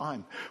this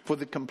time for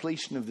the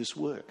completion of this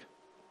work.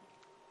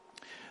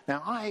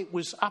 Now, I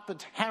was up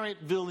at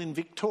Harrietville in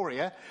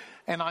Victoria,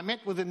 and I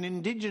met with an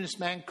Indigenous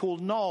man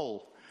called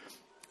Noel.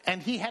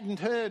 And he hadn't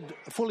heard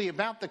fully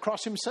about the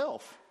cross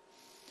himself.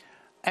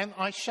 And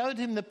I showed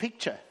him the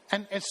picture.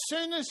 And as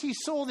soon as he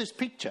saw this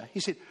picture, he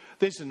said,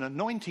 there's an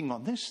anointing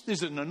on this.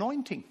 There's an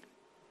anointing.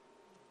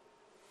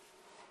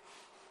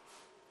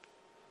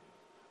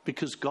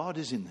 Because God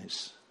is in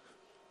this.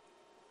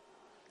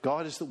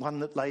 God is the one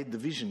that laid the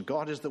vision.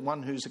 God is the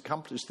one who's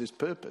accomplished this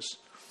purpose.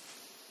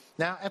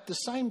 Now, at the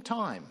same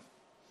time,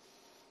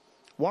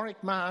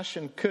 Warwick Marsh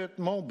and Kurt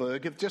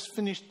Malberg have just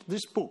finished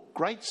this book,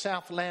 Great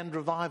Southland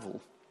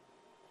Revival,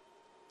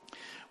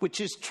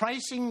 which is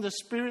tracing the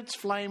Spirit's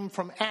flame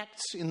from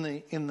Acts in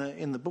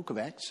the book of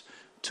Acts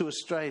to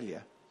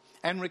Australia,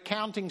 and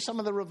recounting some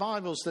of the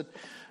revivals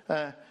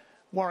that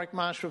Warwick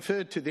Marsh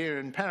referred to there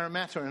in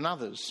Parramatta and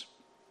others.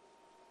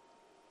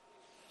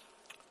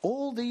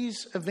 All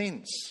these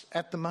events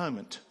at the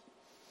moment,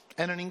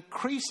 and an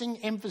increasing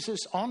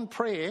emphasis on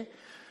prayer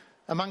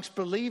amongst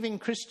believing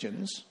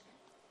Christians,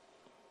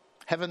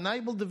 have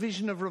enabled the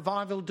vision of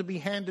revival to be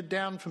handed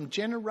down from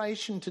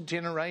generation to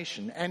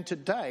generation. And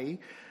today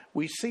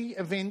we see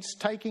events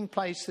taking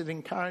place that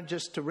encourage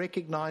us to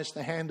recognise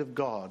the hand of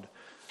God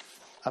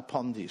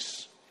upon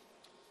this.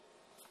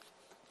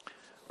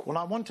 Well,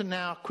 I want to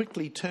now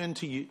quickly turn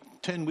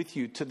with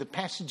you to the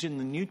passage in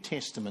the New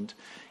Testament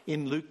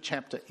in Luke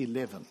chapter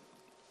 11.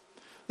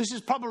 This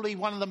is probably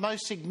one of the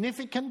most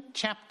significant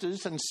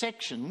chapters and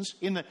sections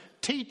in the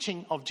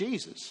teaching of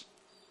Jesus.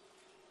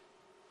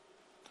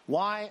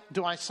 Why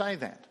do I say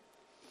that?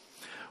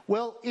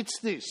 Well, it's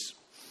this.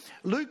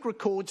 Luke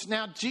records,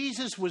 now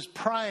Jesus was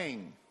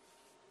praying.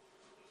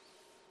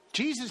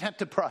 Jesus had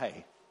to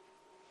pray.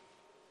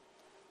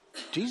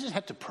 Jesus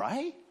had to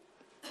pray?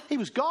 He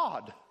was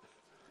God.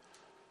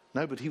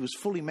 No, but he was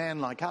fully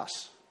man like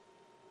us.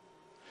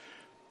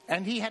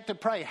 And he had to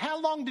pray. How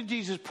long did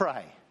Jesus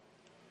pray?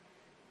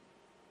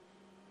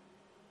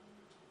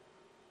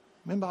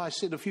 Remember I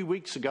said a few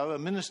weeks ago, a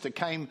minister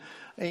came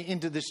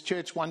into this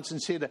church once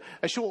and said,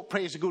 a short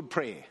prayer is a good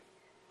prayer.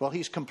 Well,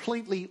 he's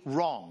completely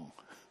wrong.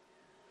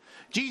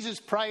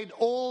 Jesus prayed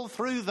all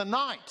through the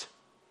night.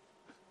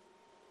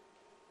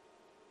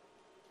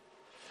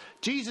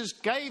 Jesus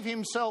gave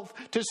himself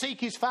to seek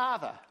his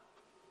Father.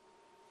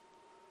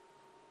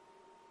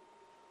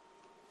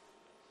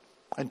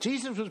 And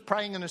Jesus was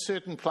praying in a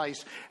certain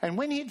place. And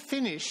when he had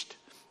finished,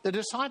 the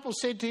disciples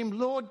said to him,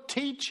 Lord,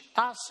 teach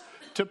us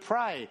to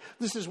pray.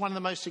 This is one of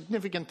the most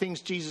significant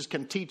things Jesus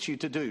can teach you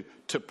to do,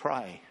 to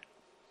pray.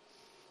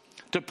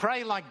 To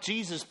pray like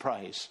Jesus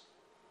prays.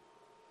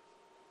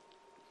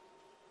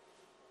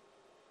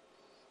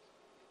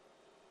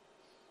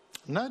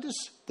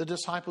 Notice the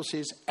disciple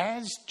says,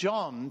 as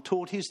John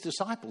taught his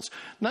disciples.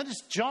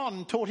 Notice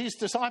John taught his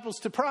disciples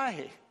to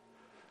pray.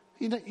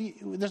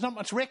 There's not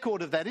much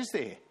record of that, is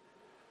there?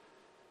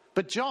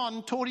 But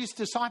John taught his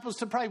disciples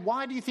to pray.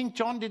 Why do you think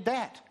John did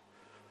that?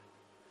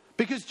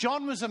 Because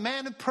John was a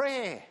man of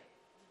prayer.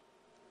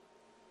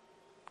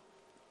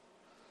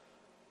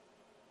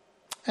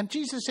 And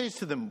Jesus says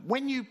to them,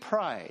 when you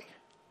pray,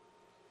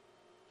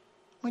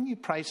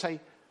 say,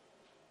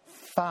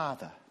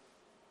 Father.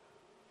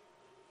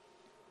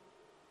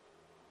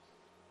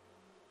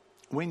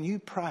 When you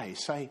pray,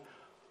 say,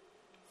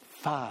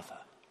 Father,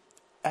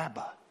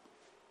 Abba.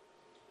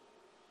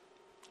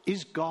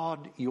 Is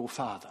God your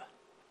Father?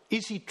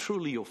 Is he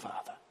truly your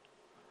Father?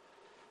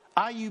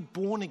 Are you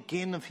born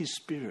again of his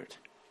Spirit?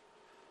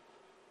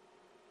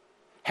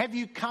 Have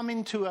you come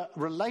into a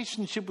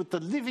relationship with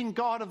the living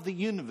God of the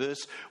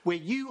universe where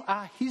you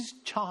are his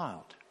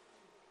child?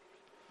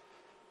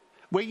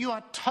 Where you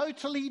are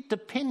totally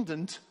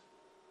dependent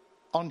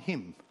on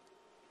him?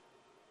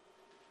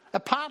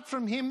 Apart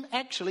from him,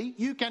 actually,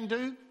 you can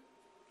do...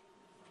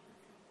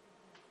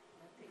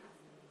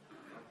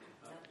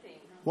 Nothing.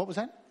 What was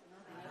that?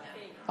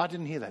 Nothing. I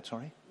didn't hear that,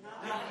 sorry.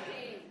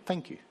 Nothing.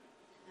 Thank you.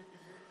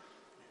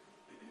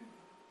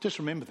 Just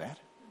remember that.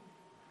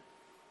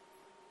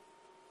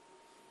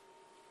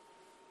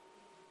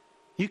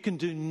 You can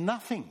do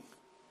nothing.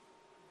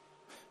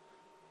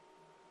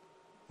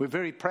 We're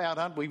very proud,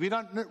 aren't we? We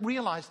don't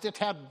realise just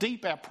how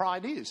deep our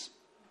pride is.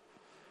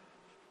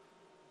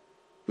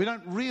 We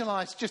don't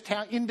realise just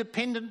how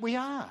independent we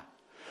are.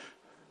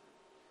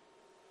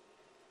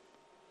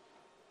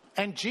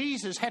 And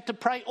Jesus had to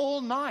pray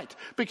all night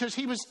because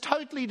he was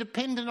totally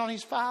dependent on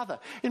his Father.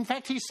 In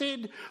fact, he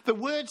said, the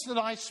words that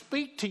I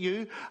speak to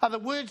you are the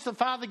words the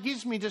Father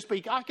gives me to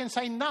speak. I can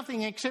say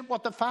nothing except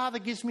what the Father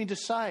gives me to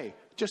say.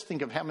 Just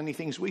think of how many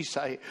things we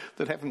say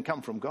that haven't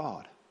come from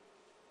God.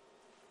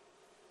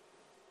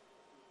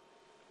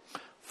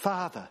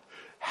 Father,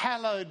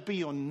 hallowed be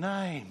your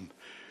name.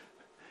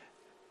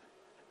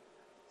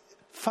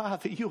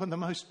 Father, you are the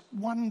most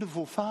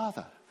wonderful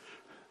Father.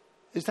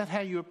 Is that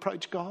how you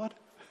approach God?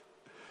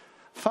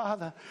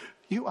 Father,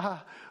 you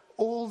are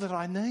all that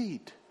I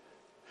need.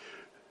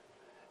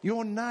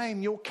 Your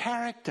name, your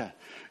character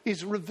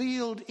is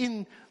revealed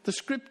in the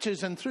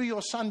scriptures and through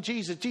your Son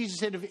Jesus. Jesus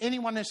said, if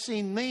anyone has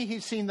seen me,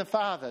 he's seen the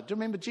Father. Do you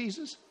remember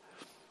Jesus?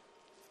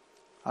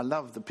 I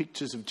love the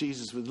pictures of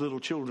Jesus with little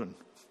children.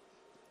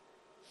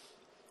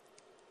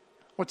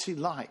 What's he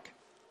like?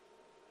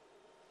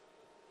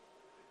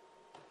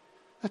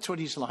 That's what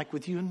he's like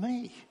with you and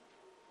me.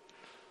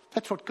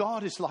 That's what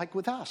God is like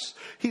with us.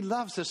 He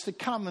loves us to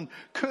come and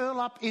curl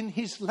up in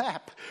his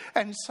lap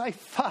and say,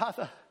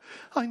 Father,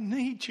 I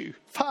need you.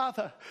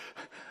 Father,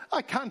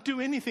 I can't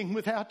do anything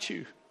without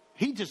you.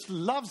 He just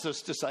loves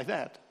us to say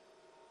that.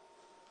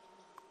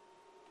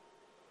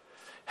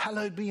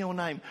 Hallowed be your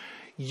name.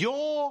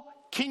 Your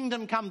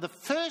kingdom come. The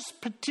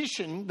first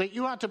petition that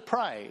you are to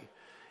pray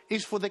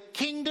is for the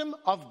kingdom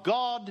of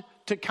God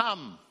to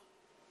come.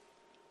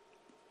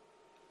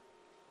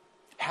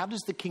 How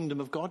does the kingdom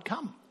of God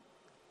come?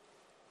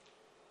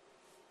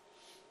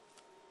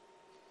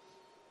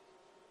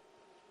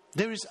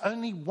 There is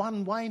only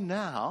one way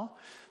now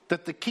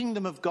that the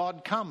kingdom of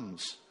God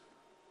comes.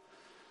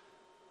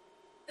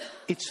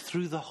 It's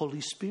through the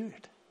Holy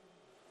Spirit.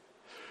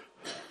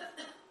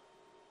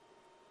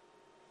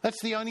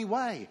 That's the only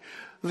way.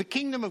 The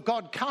kingdom of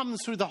God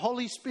comes through the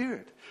Holy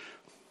Spirit.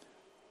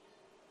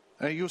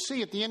 You'll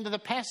see at the end of the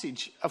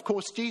passage, of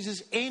course,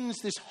 Jesus ends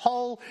this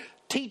whole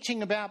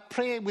teaching about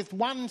prayer with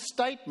one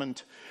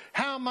statement.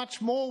 How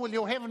much more will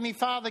your heavenly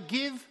Father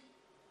give?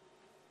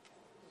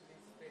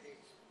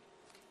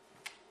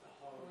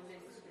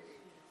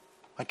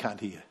 I can't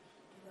hear.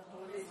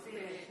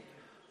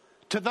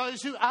 To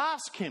those who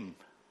ask him.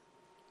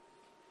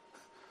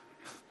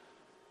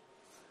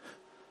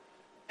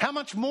 How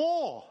much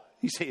more,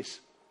 he says.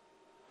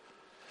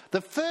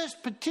 The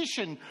first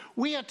petition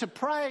we are to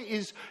pray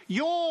is,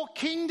 your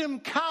kingdom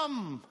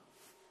come.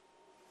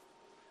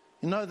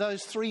 You know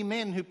those three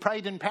men who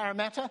prayed in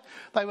Parramatta?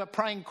 They were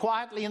praying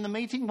quietly in the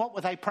meeting. What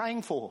were they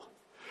praying for?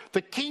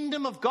 The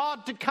kingdom of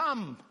God to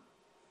come.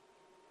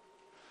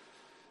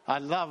 I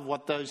love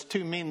what those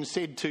two men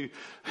said to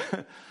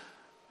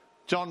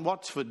John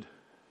Watsford.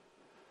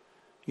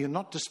 You're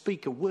not to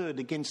speak a word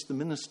against the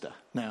minister.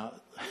 Now,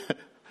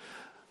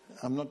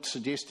 I'm not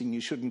suggesting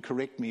you shouldn't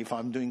correct me if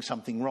I'm doing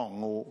something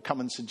wrong or come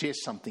and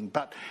suggest something,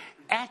 but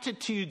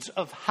attitudes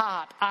of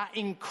heart are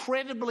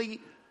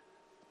incredibly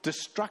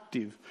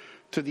destructive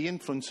to the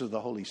influence of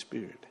the Holy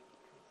Spirit.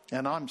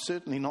 And I'm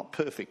certainly not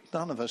perfect.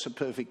 None of us are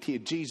perfect here.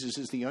 Jesus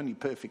is the only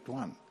perfect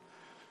one.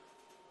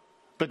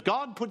 But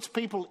God puts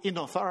people in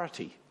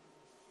authority.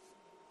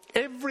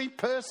 Every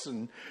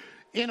person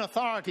in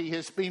authority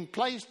has been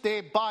placed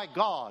there by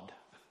God.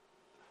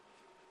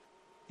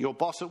 Your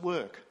boss at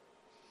work,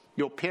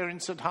 your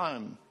parents at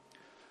home,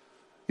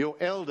 your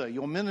elder,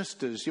 your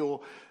ministers, your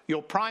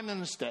prime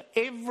minister.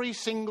 Every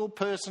single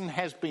person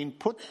has been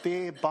put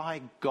there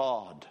by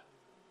God.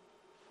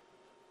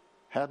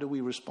 How do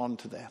we respond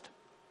to that?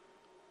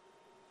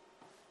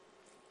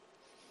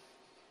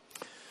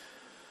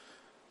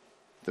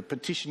 The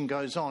petition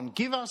goes on.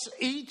 Give us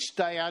each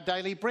day our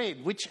daily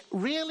bread, which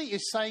really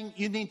is saying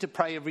you need to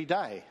pray every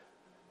day.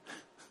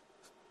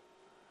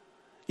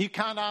 You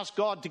can't ask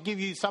God to give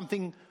you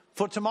something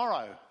for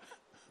tomorrow.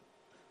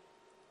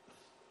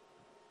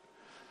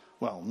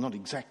 Well, not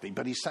exactly,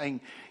 but he's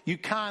saying you're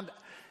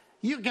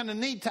going to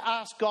need to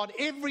ask God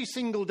every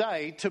single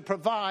day to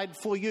provide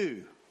for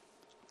you.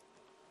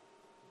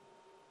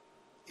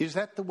 Is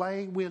that the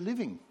way we're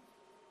living?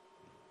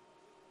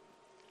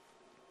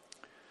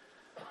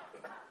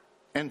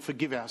 And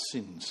forgive our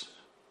sins,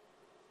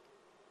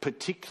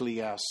 particularly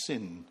our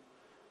sin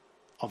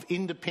of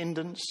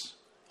independence,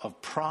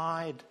 of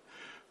pride.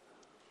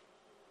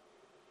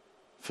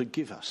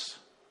 Forgive us.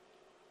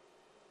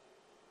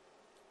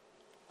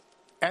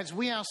 As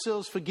we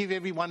ourselves forgive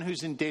everyone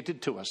who's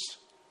indebted to us.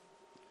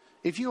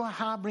 If you are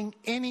harbouring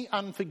any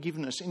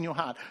unforgiveness in your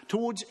heart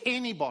towards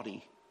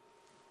anybody,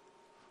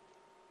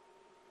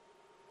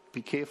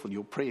 be careful,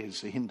 your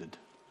prayers are hindered.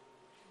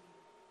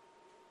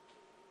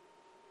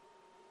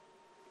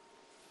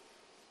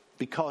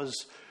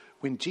 Because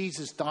when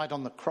Jesus died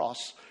on the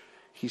cross,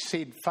 he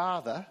said,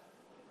 Father,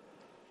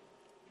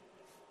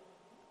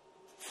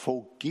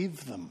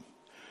 forgive them.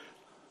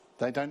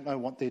 They don't know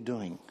what they're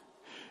doing.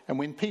 And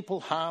when people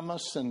harm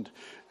us and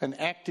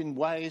act in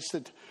ways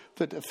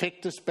that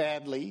affect us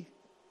badly,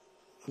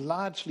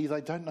 largely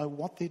they don't know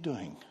what they're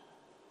doing.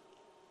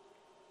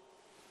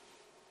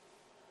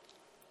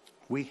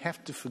 We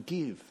have to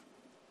forgive.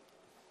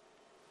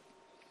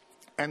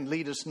 and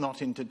lead us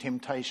not into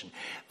temptation.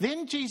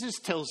 Then Jesus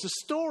tells a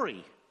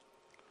story.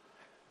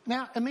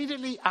 Now,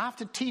 immediately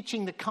after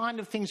teaching the kind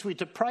of things we're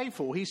to pray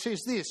for, he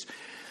says this.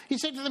 He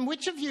said to them,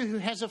 which of you who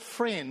has a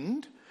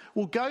friend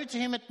will go to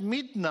him at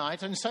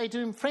midnight and say to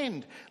him,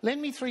 friend,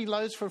 lend me 3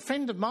 loaves, for a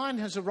friend of mine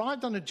has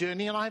arrived on a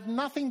journey and I have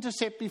nothing to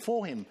set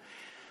before him.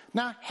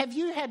 Now, have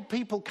you had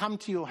people come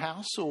to your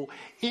house or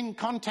in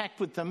contact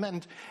with them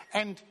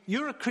and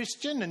you're a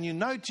Christian and you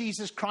know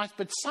Jesus Christ,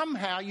 but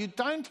somehow you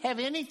don't have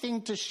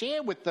anything to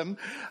share with them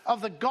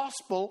of the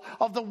gospel,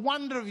 of the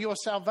wonder of your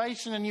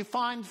salvation, and you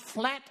find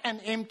flat and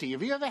empty?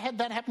 Have you ever had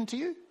that happen to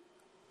you?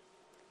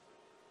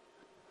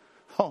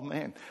 Oh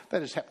man,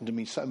 that has happened to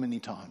me so many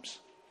times.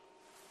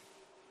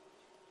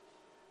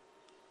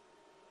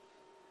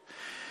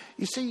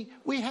 You see,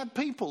 we have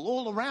people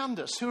all around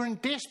us who are in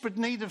desperate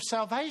need of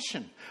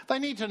salvation. They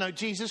need to know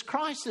Jesus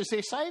Christ as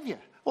their Saviour,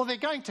 or they're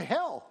going to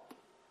hell.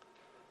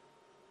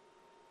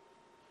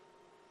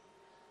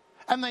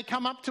 And they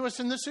come up to us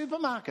in the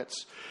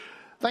supermarkets.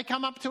 They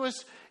come up to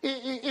us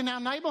in our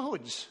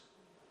neighbourhoods.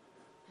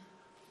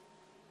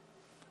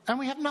 And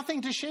we have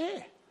nothing to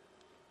share.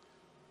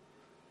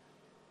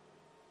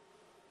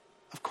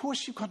 Of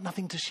course you've got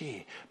nothing to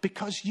share,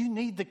 because you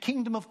need the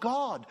kingdom of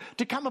God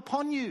to come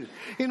upon you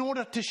in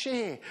order to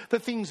share the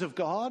things of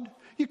God.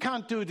 You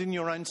can't do it in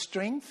your own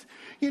strength.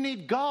 You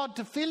need God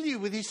to fill you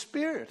with his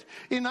Spirit,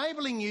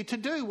 enabling you to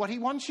do what he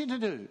wants you to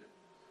do.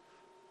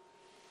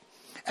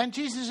 And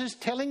Jesus is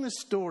telling the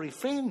story,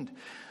 friend,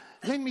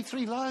 lend me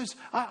 3 loaves.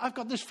 I've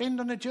got this friend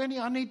on a journey.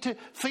 I need to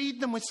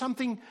feed them with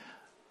something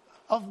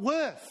of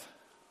worth.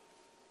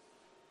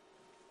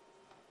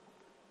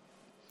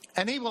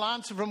 And he will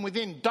answer from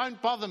within,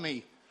 don't bother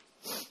me.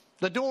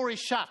 The door is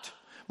shut.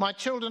 My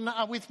children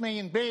are with me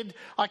in bed.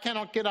 I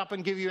cannot get up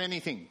and give you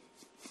anything.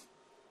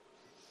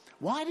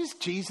 Why does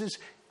Jesus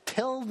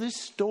tell this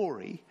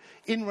story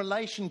in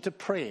relation to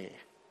prayer?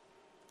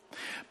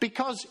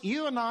 Because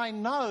you and I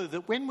know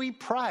that when we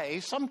pray,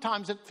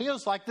 sometimes it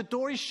feels like the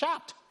door is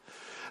shut.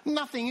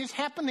 Nothing is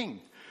happening.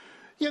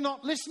 You're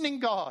not listening,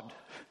 God.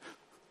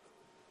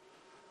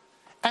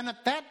 And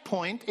at that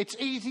point, it's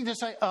easy to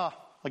say, I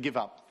give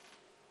up.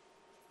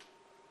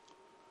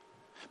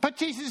 But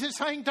Jesus is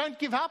saying, don't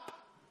give up.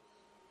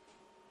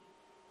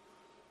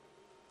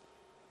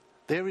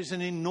 There is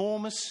an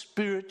enormous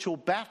spiritual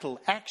battle,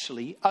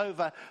 actually,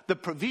 over the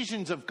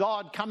provisions of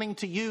God coming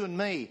to you and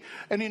me.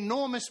 An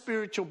enormous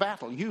spiritual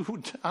battle. You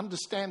would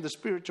understand the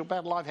spiritual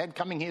battle I've had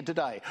coming here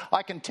today.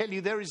 I can tell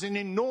you there is an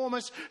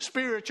enormous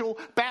spiritual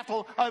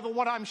battle over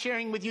what I'm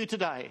sharing with you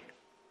today.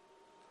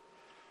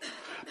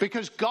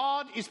 Because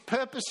God is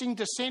purposing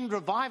to send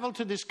revival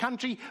to this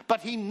country,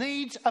 but he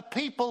needs a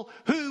people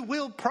who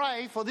will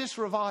pray for this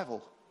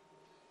revival.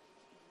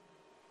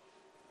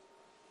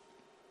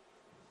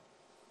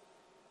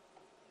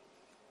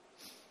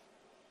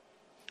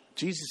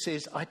 Jesus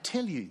says, I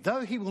tell you,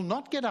 though he will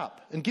not get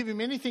up and give him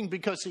anything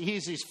because he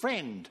is his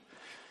friend.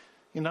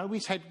 You know, we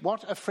said,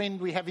 what a friend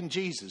we have in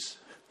Jesus.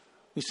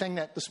 We sang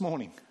that this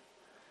morning.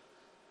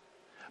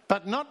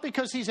 But not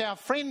because he's our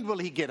friend will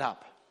he get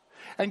up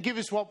and give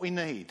us what we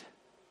need.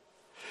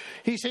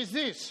 He says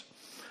this,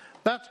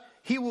 but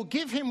he will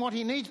give him what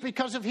he needs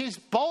because of his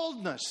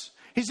boldness,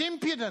 his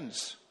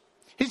impudence,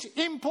 his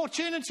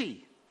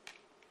importunity,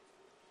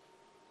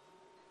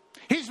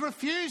 his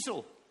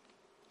refusal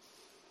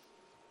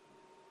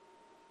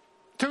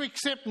to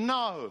accept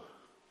no.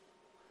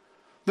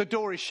 The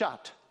door is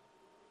shut.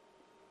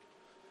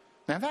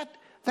 Now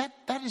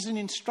that is an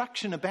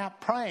instruction about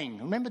praying.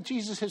 Remember,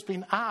 Jesus has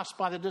been asked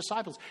by the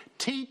disciples,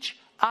 teach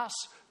us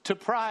to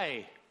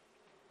pray.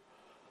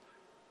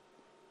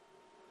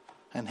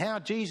 And how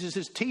Jesus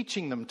is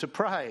teaching them to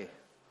pray.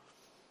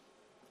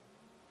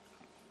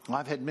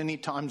 I've had many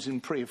times in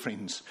prayer,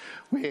 friends,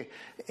 where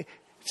it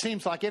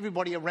seems like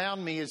everybody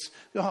around me is,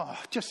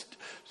 just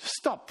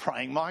stop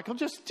praying, Michael.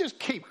 Just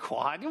keep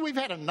quiet. We've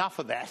had enough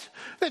of that.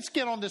 Let's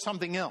get on to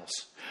something else.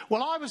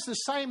 Well, I was the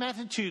same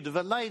attitude of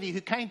a lady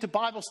who came to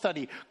Bible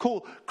study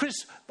called Chris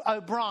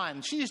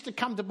O'Brien. She used to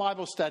come to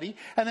Bible study,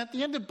 and at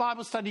the end of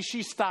Bible study,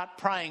 she'd start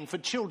praying for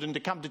children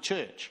to come to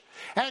church.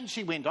 And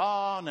she went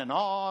on and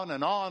on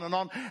and on and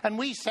on. And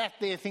we sat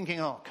there thinking,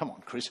 oh, come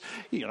on, Chris,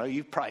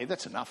 you've prayed,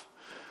 that's enough.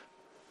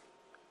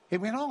 It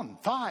went on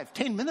 5,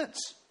 10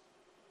 minutes.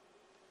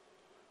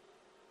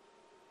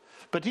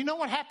 But do you know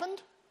what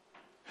happened?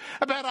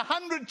 About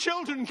 100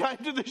 children came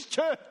to this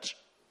church.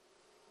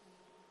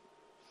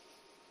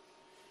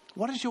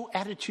 What has your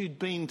attitude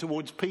been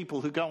towards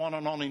people who go on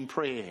and on in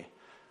prayer?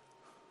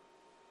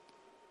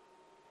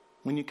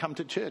 When you come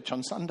to church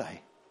on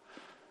Sunday?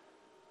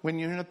 When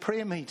you're in a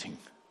prayer meeting?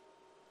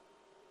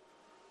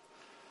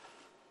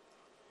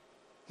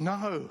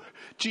 No.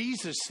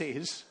 Jesus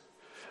says,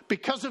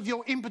 because of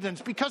your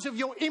impotence, because of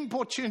your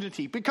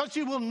importunity, because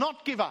you will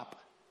not give up,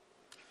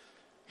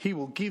 he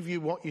will give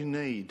you what you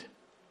need.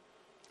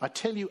 I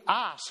tell you,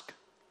 ask.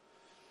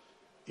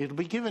 It'll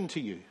be given to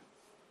you.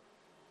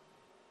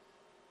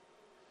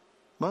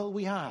 Well,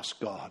 we ask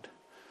God.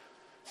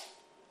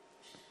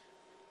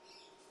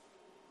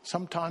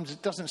 Sometimes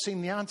it doesn't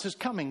seem the answer's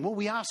coming. Well,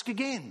 we ask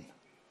again.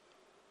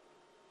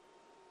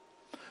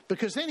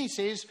 Because then he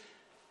says,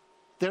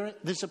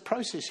 there's a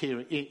process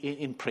here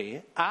in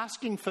prayer.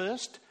 Asking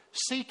first,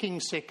 seeking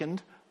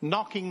second,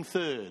 knocking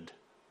third.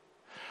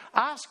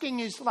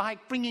 Asking is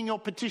like bringing your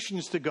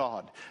petitions to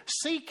God.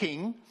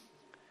 Seeking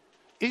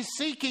is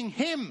seeking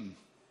him.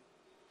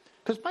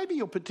 Because maybe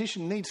your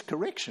petition needs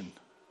correction.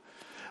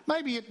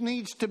 Maybe it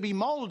needs to be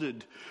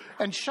moulded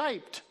and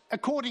shaped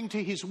according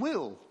to his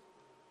will.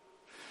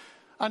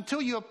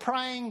 Until you're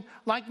praying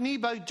like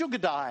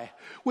Nebo-Jugadai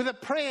with a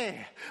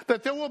prayer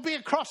that there will be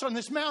a cross on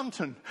this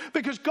mountain.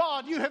 Because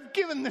God, you have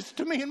given this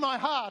to me in my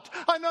heart.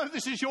 I know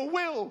this is your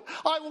will.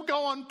 I will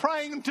go on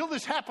praying until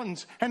this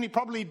happens. And he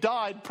probably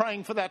died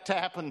praying for that to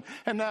happen.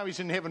 And now he's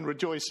in heaven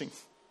rejoicing.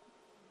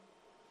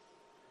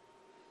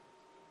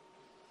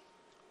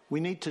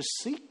 We need to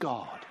seek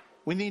God.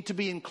 We need to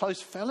be in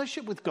close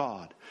fellowship with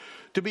God.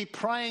 To be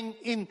praying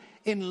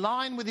in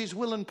line with his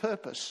will and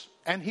purpose.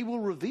 And he will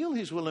reveal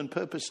his will and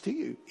purpose to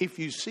you if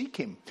you seek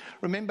him.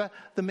 Remember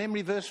the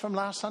memory verse from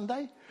last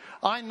Sunday?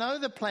 I know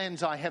the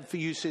plans I have for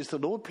you, says the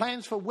Lord.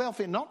 Plans for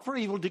welfare, not for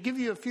evil, to give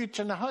you a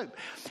future and a hope.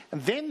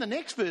 And then the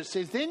next verse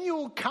says, then you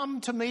will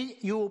come to me,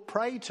 you will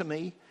pray to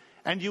me,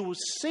 and you will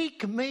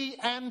seek me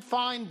and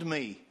find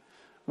me.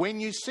 When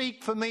you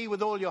seek for me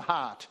with all your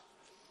heart,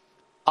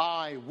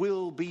 I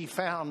will be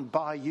found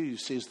by you,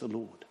 says the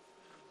Lord.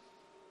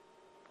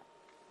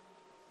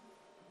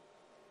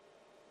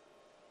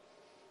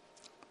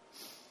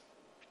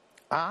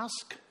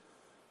 Ask,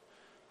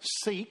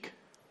 seek,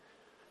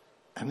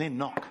 and then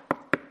knock.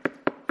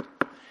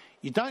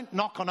 You don't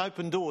knock on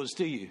open doors,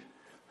 do you?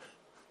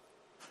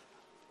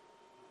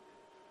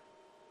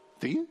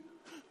 Do you?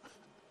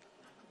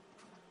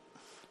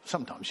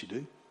 Sometimes you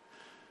do.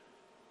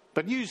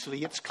 But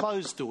usually it's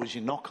closed doors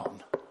you knock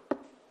on.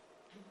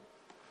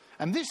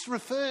 And this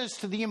refers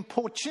to the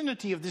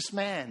importunity of this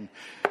man.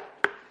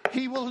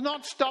 He will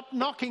not stop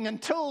knocking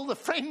until the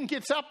friend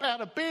gets up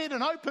out of bed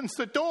and opens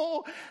the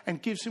door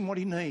and gives him what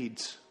he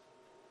needs.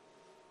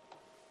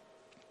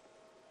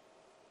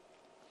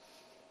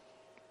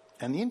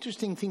 And the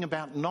interesting thing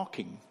about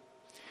knocking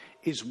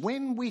is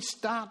when we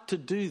start to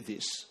do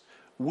this,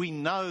 we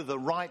know the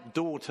right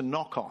door to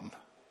knock on.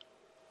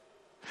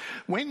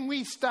 When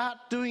we start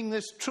doing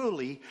this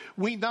truly,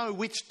 we know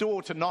which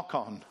door to knock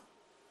on.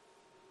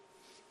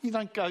 You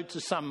don't go to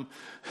some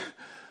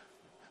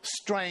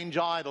strange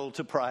idol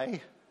to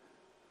pray.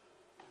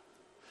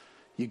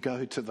 You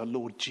go to the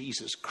Lord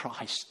Jesus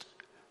Christ,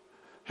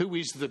 who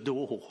is the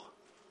door.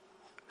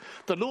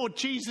 The Lord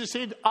Jesus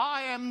said,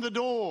 I am the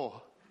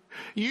door.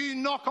 You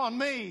knock on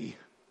me.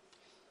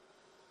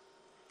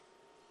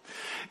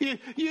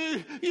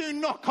 You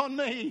knock on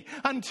me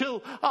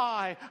until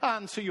I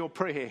answer your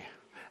prayer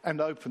and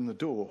open the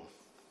door.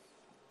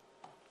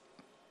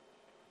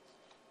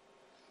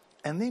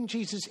 And then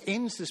Jesus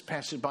ends this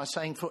passage by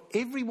saying, for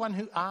everyone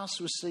who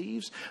asks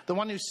receives, the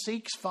one who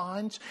seeks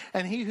finds,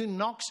 and he who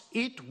knocks,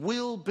 it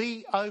will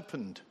be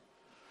opened.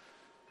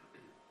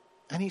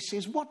 And he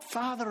says, what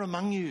father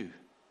among you?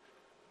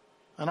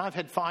 And I've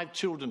had 5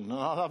 children, and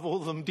I love all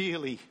of them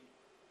dearly.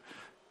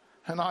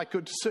 And I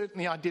could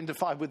certainly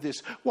identify with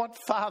this. What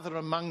father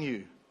among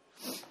you,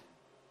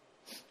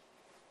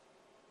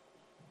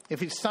 if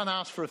his son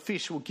asks for a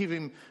fish, will give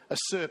him a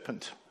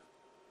serpent?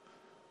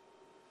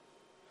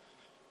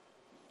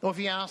 Or if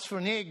he asks for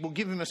an egg, we'll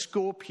give him a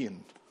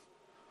scorpion.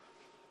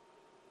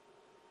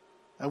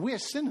 And we're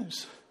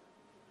sinners.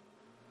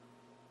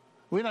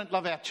 We don't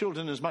love our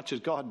children as much as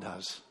God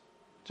does.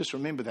 Just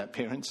remember that,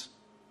 parents.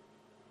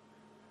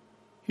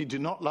 You do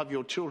not love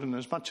your children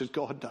as much as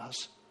God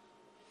does.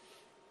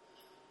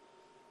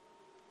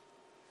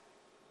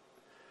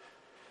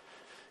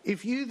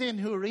 If you then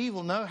who are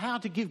evil know how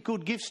to give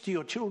good gifts to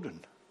your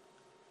children,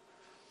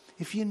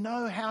 if you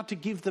know how to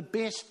give the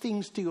best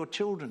things to your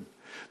children,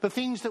 the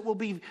things that will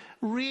be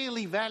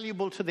really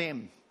valuable to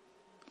them,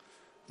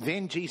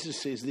 then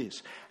Jesus says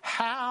this,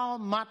 how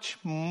much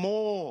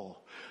more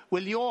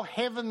will your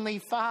heavenly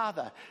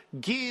Father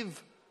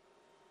give?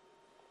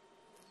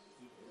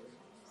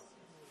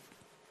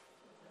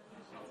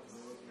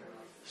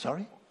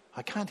 Sorry,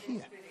 I can't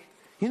hear.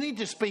 You need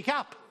to speak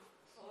up.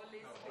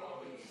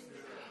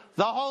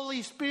 The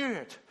Holy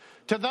Spirit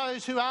to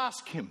those who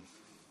ask him.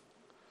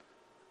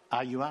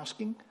 Are you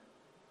asking?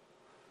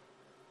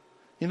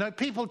 You know,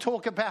 people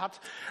talk about,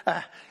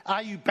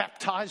 are you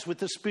baptized with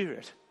the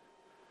Spirit?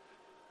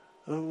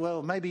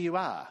 Well, maybe you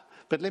are.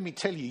 But let me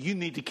tell you, you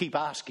need to keep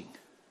asking.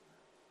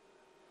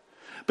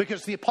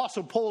 Because the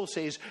Apostle Paul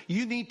says,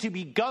 you need to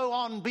go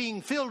on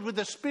being filled with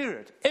the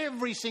Spirit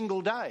every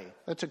single day.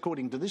 That's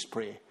according to this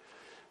prayer.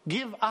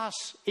 Give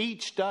us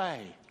each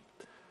day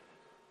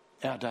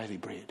our daily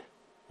bread,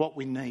 what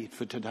we need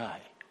for today.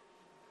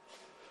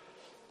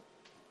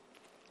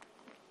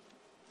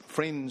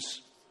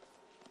 Friends,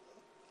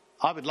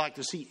 I would like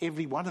to see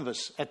every one of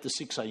us at the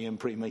 6 a.m.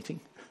 prayer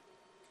meeting.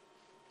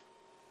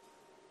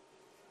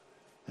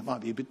 It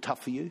might be a bit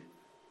tough for you.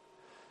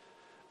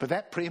 But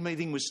that prayer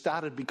meeting was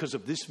started because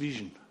of this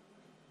vision.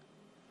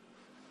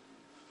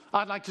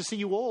 I'd like to see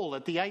you all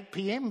at the 8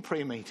 p.m.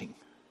 prayer meeting.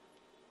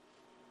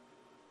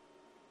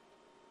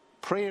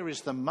 Prayer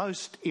is the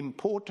most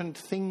important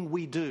thing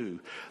we do.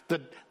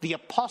 The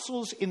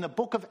apostles in the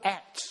book of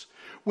Acts,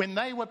 when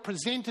they were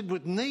presented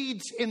with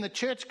needs in the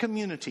church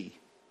community,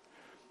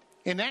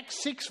 in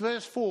Acts 6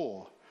 verse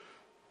 4,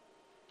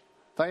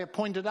 they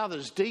appointed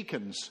others,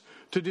 deacons,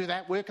 to do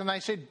that work, and they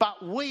said,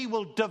 but we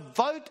will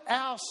devote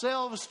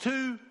ourselves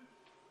to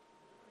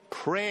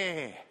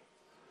prayer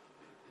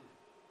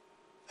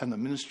and the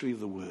ministry of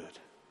the word.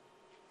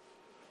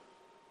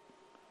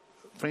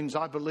 Friends,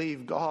 I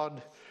believe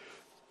God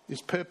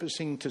is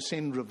purposing to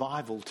send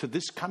revival to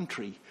this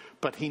country,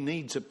 but he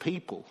needs a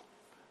people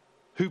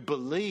who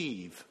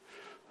believe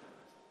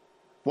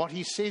what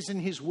he says in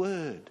his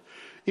word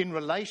in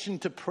relation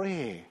to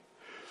prayer,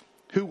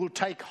 who will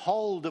take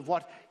hold of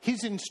what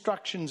his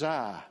instructions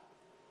are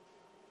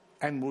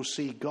and will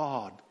see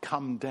God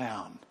come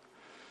down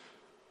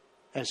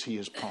as he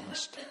has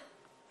promised.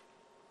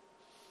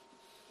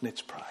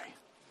 Let's pray.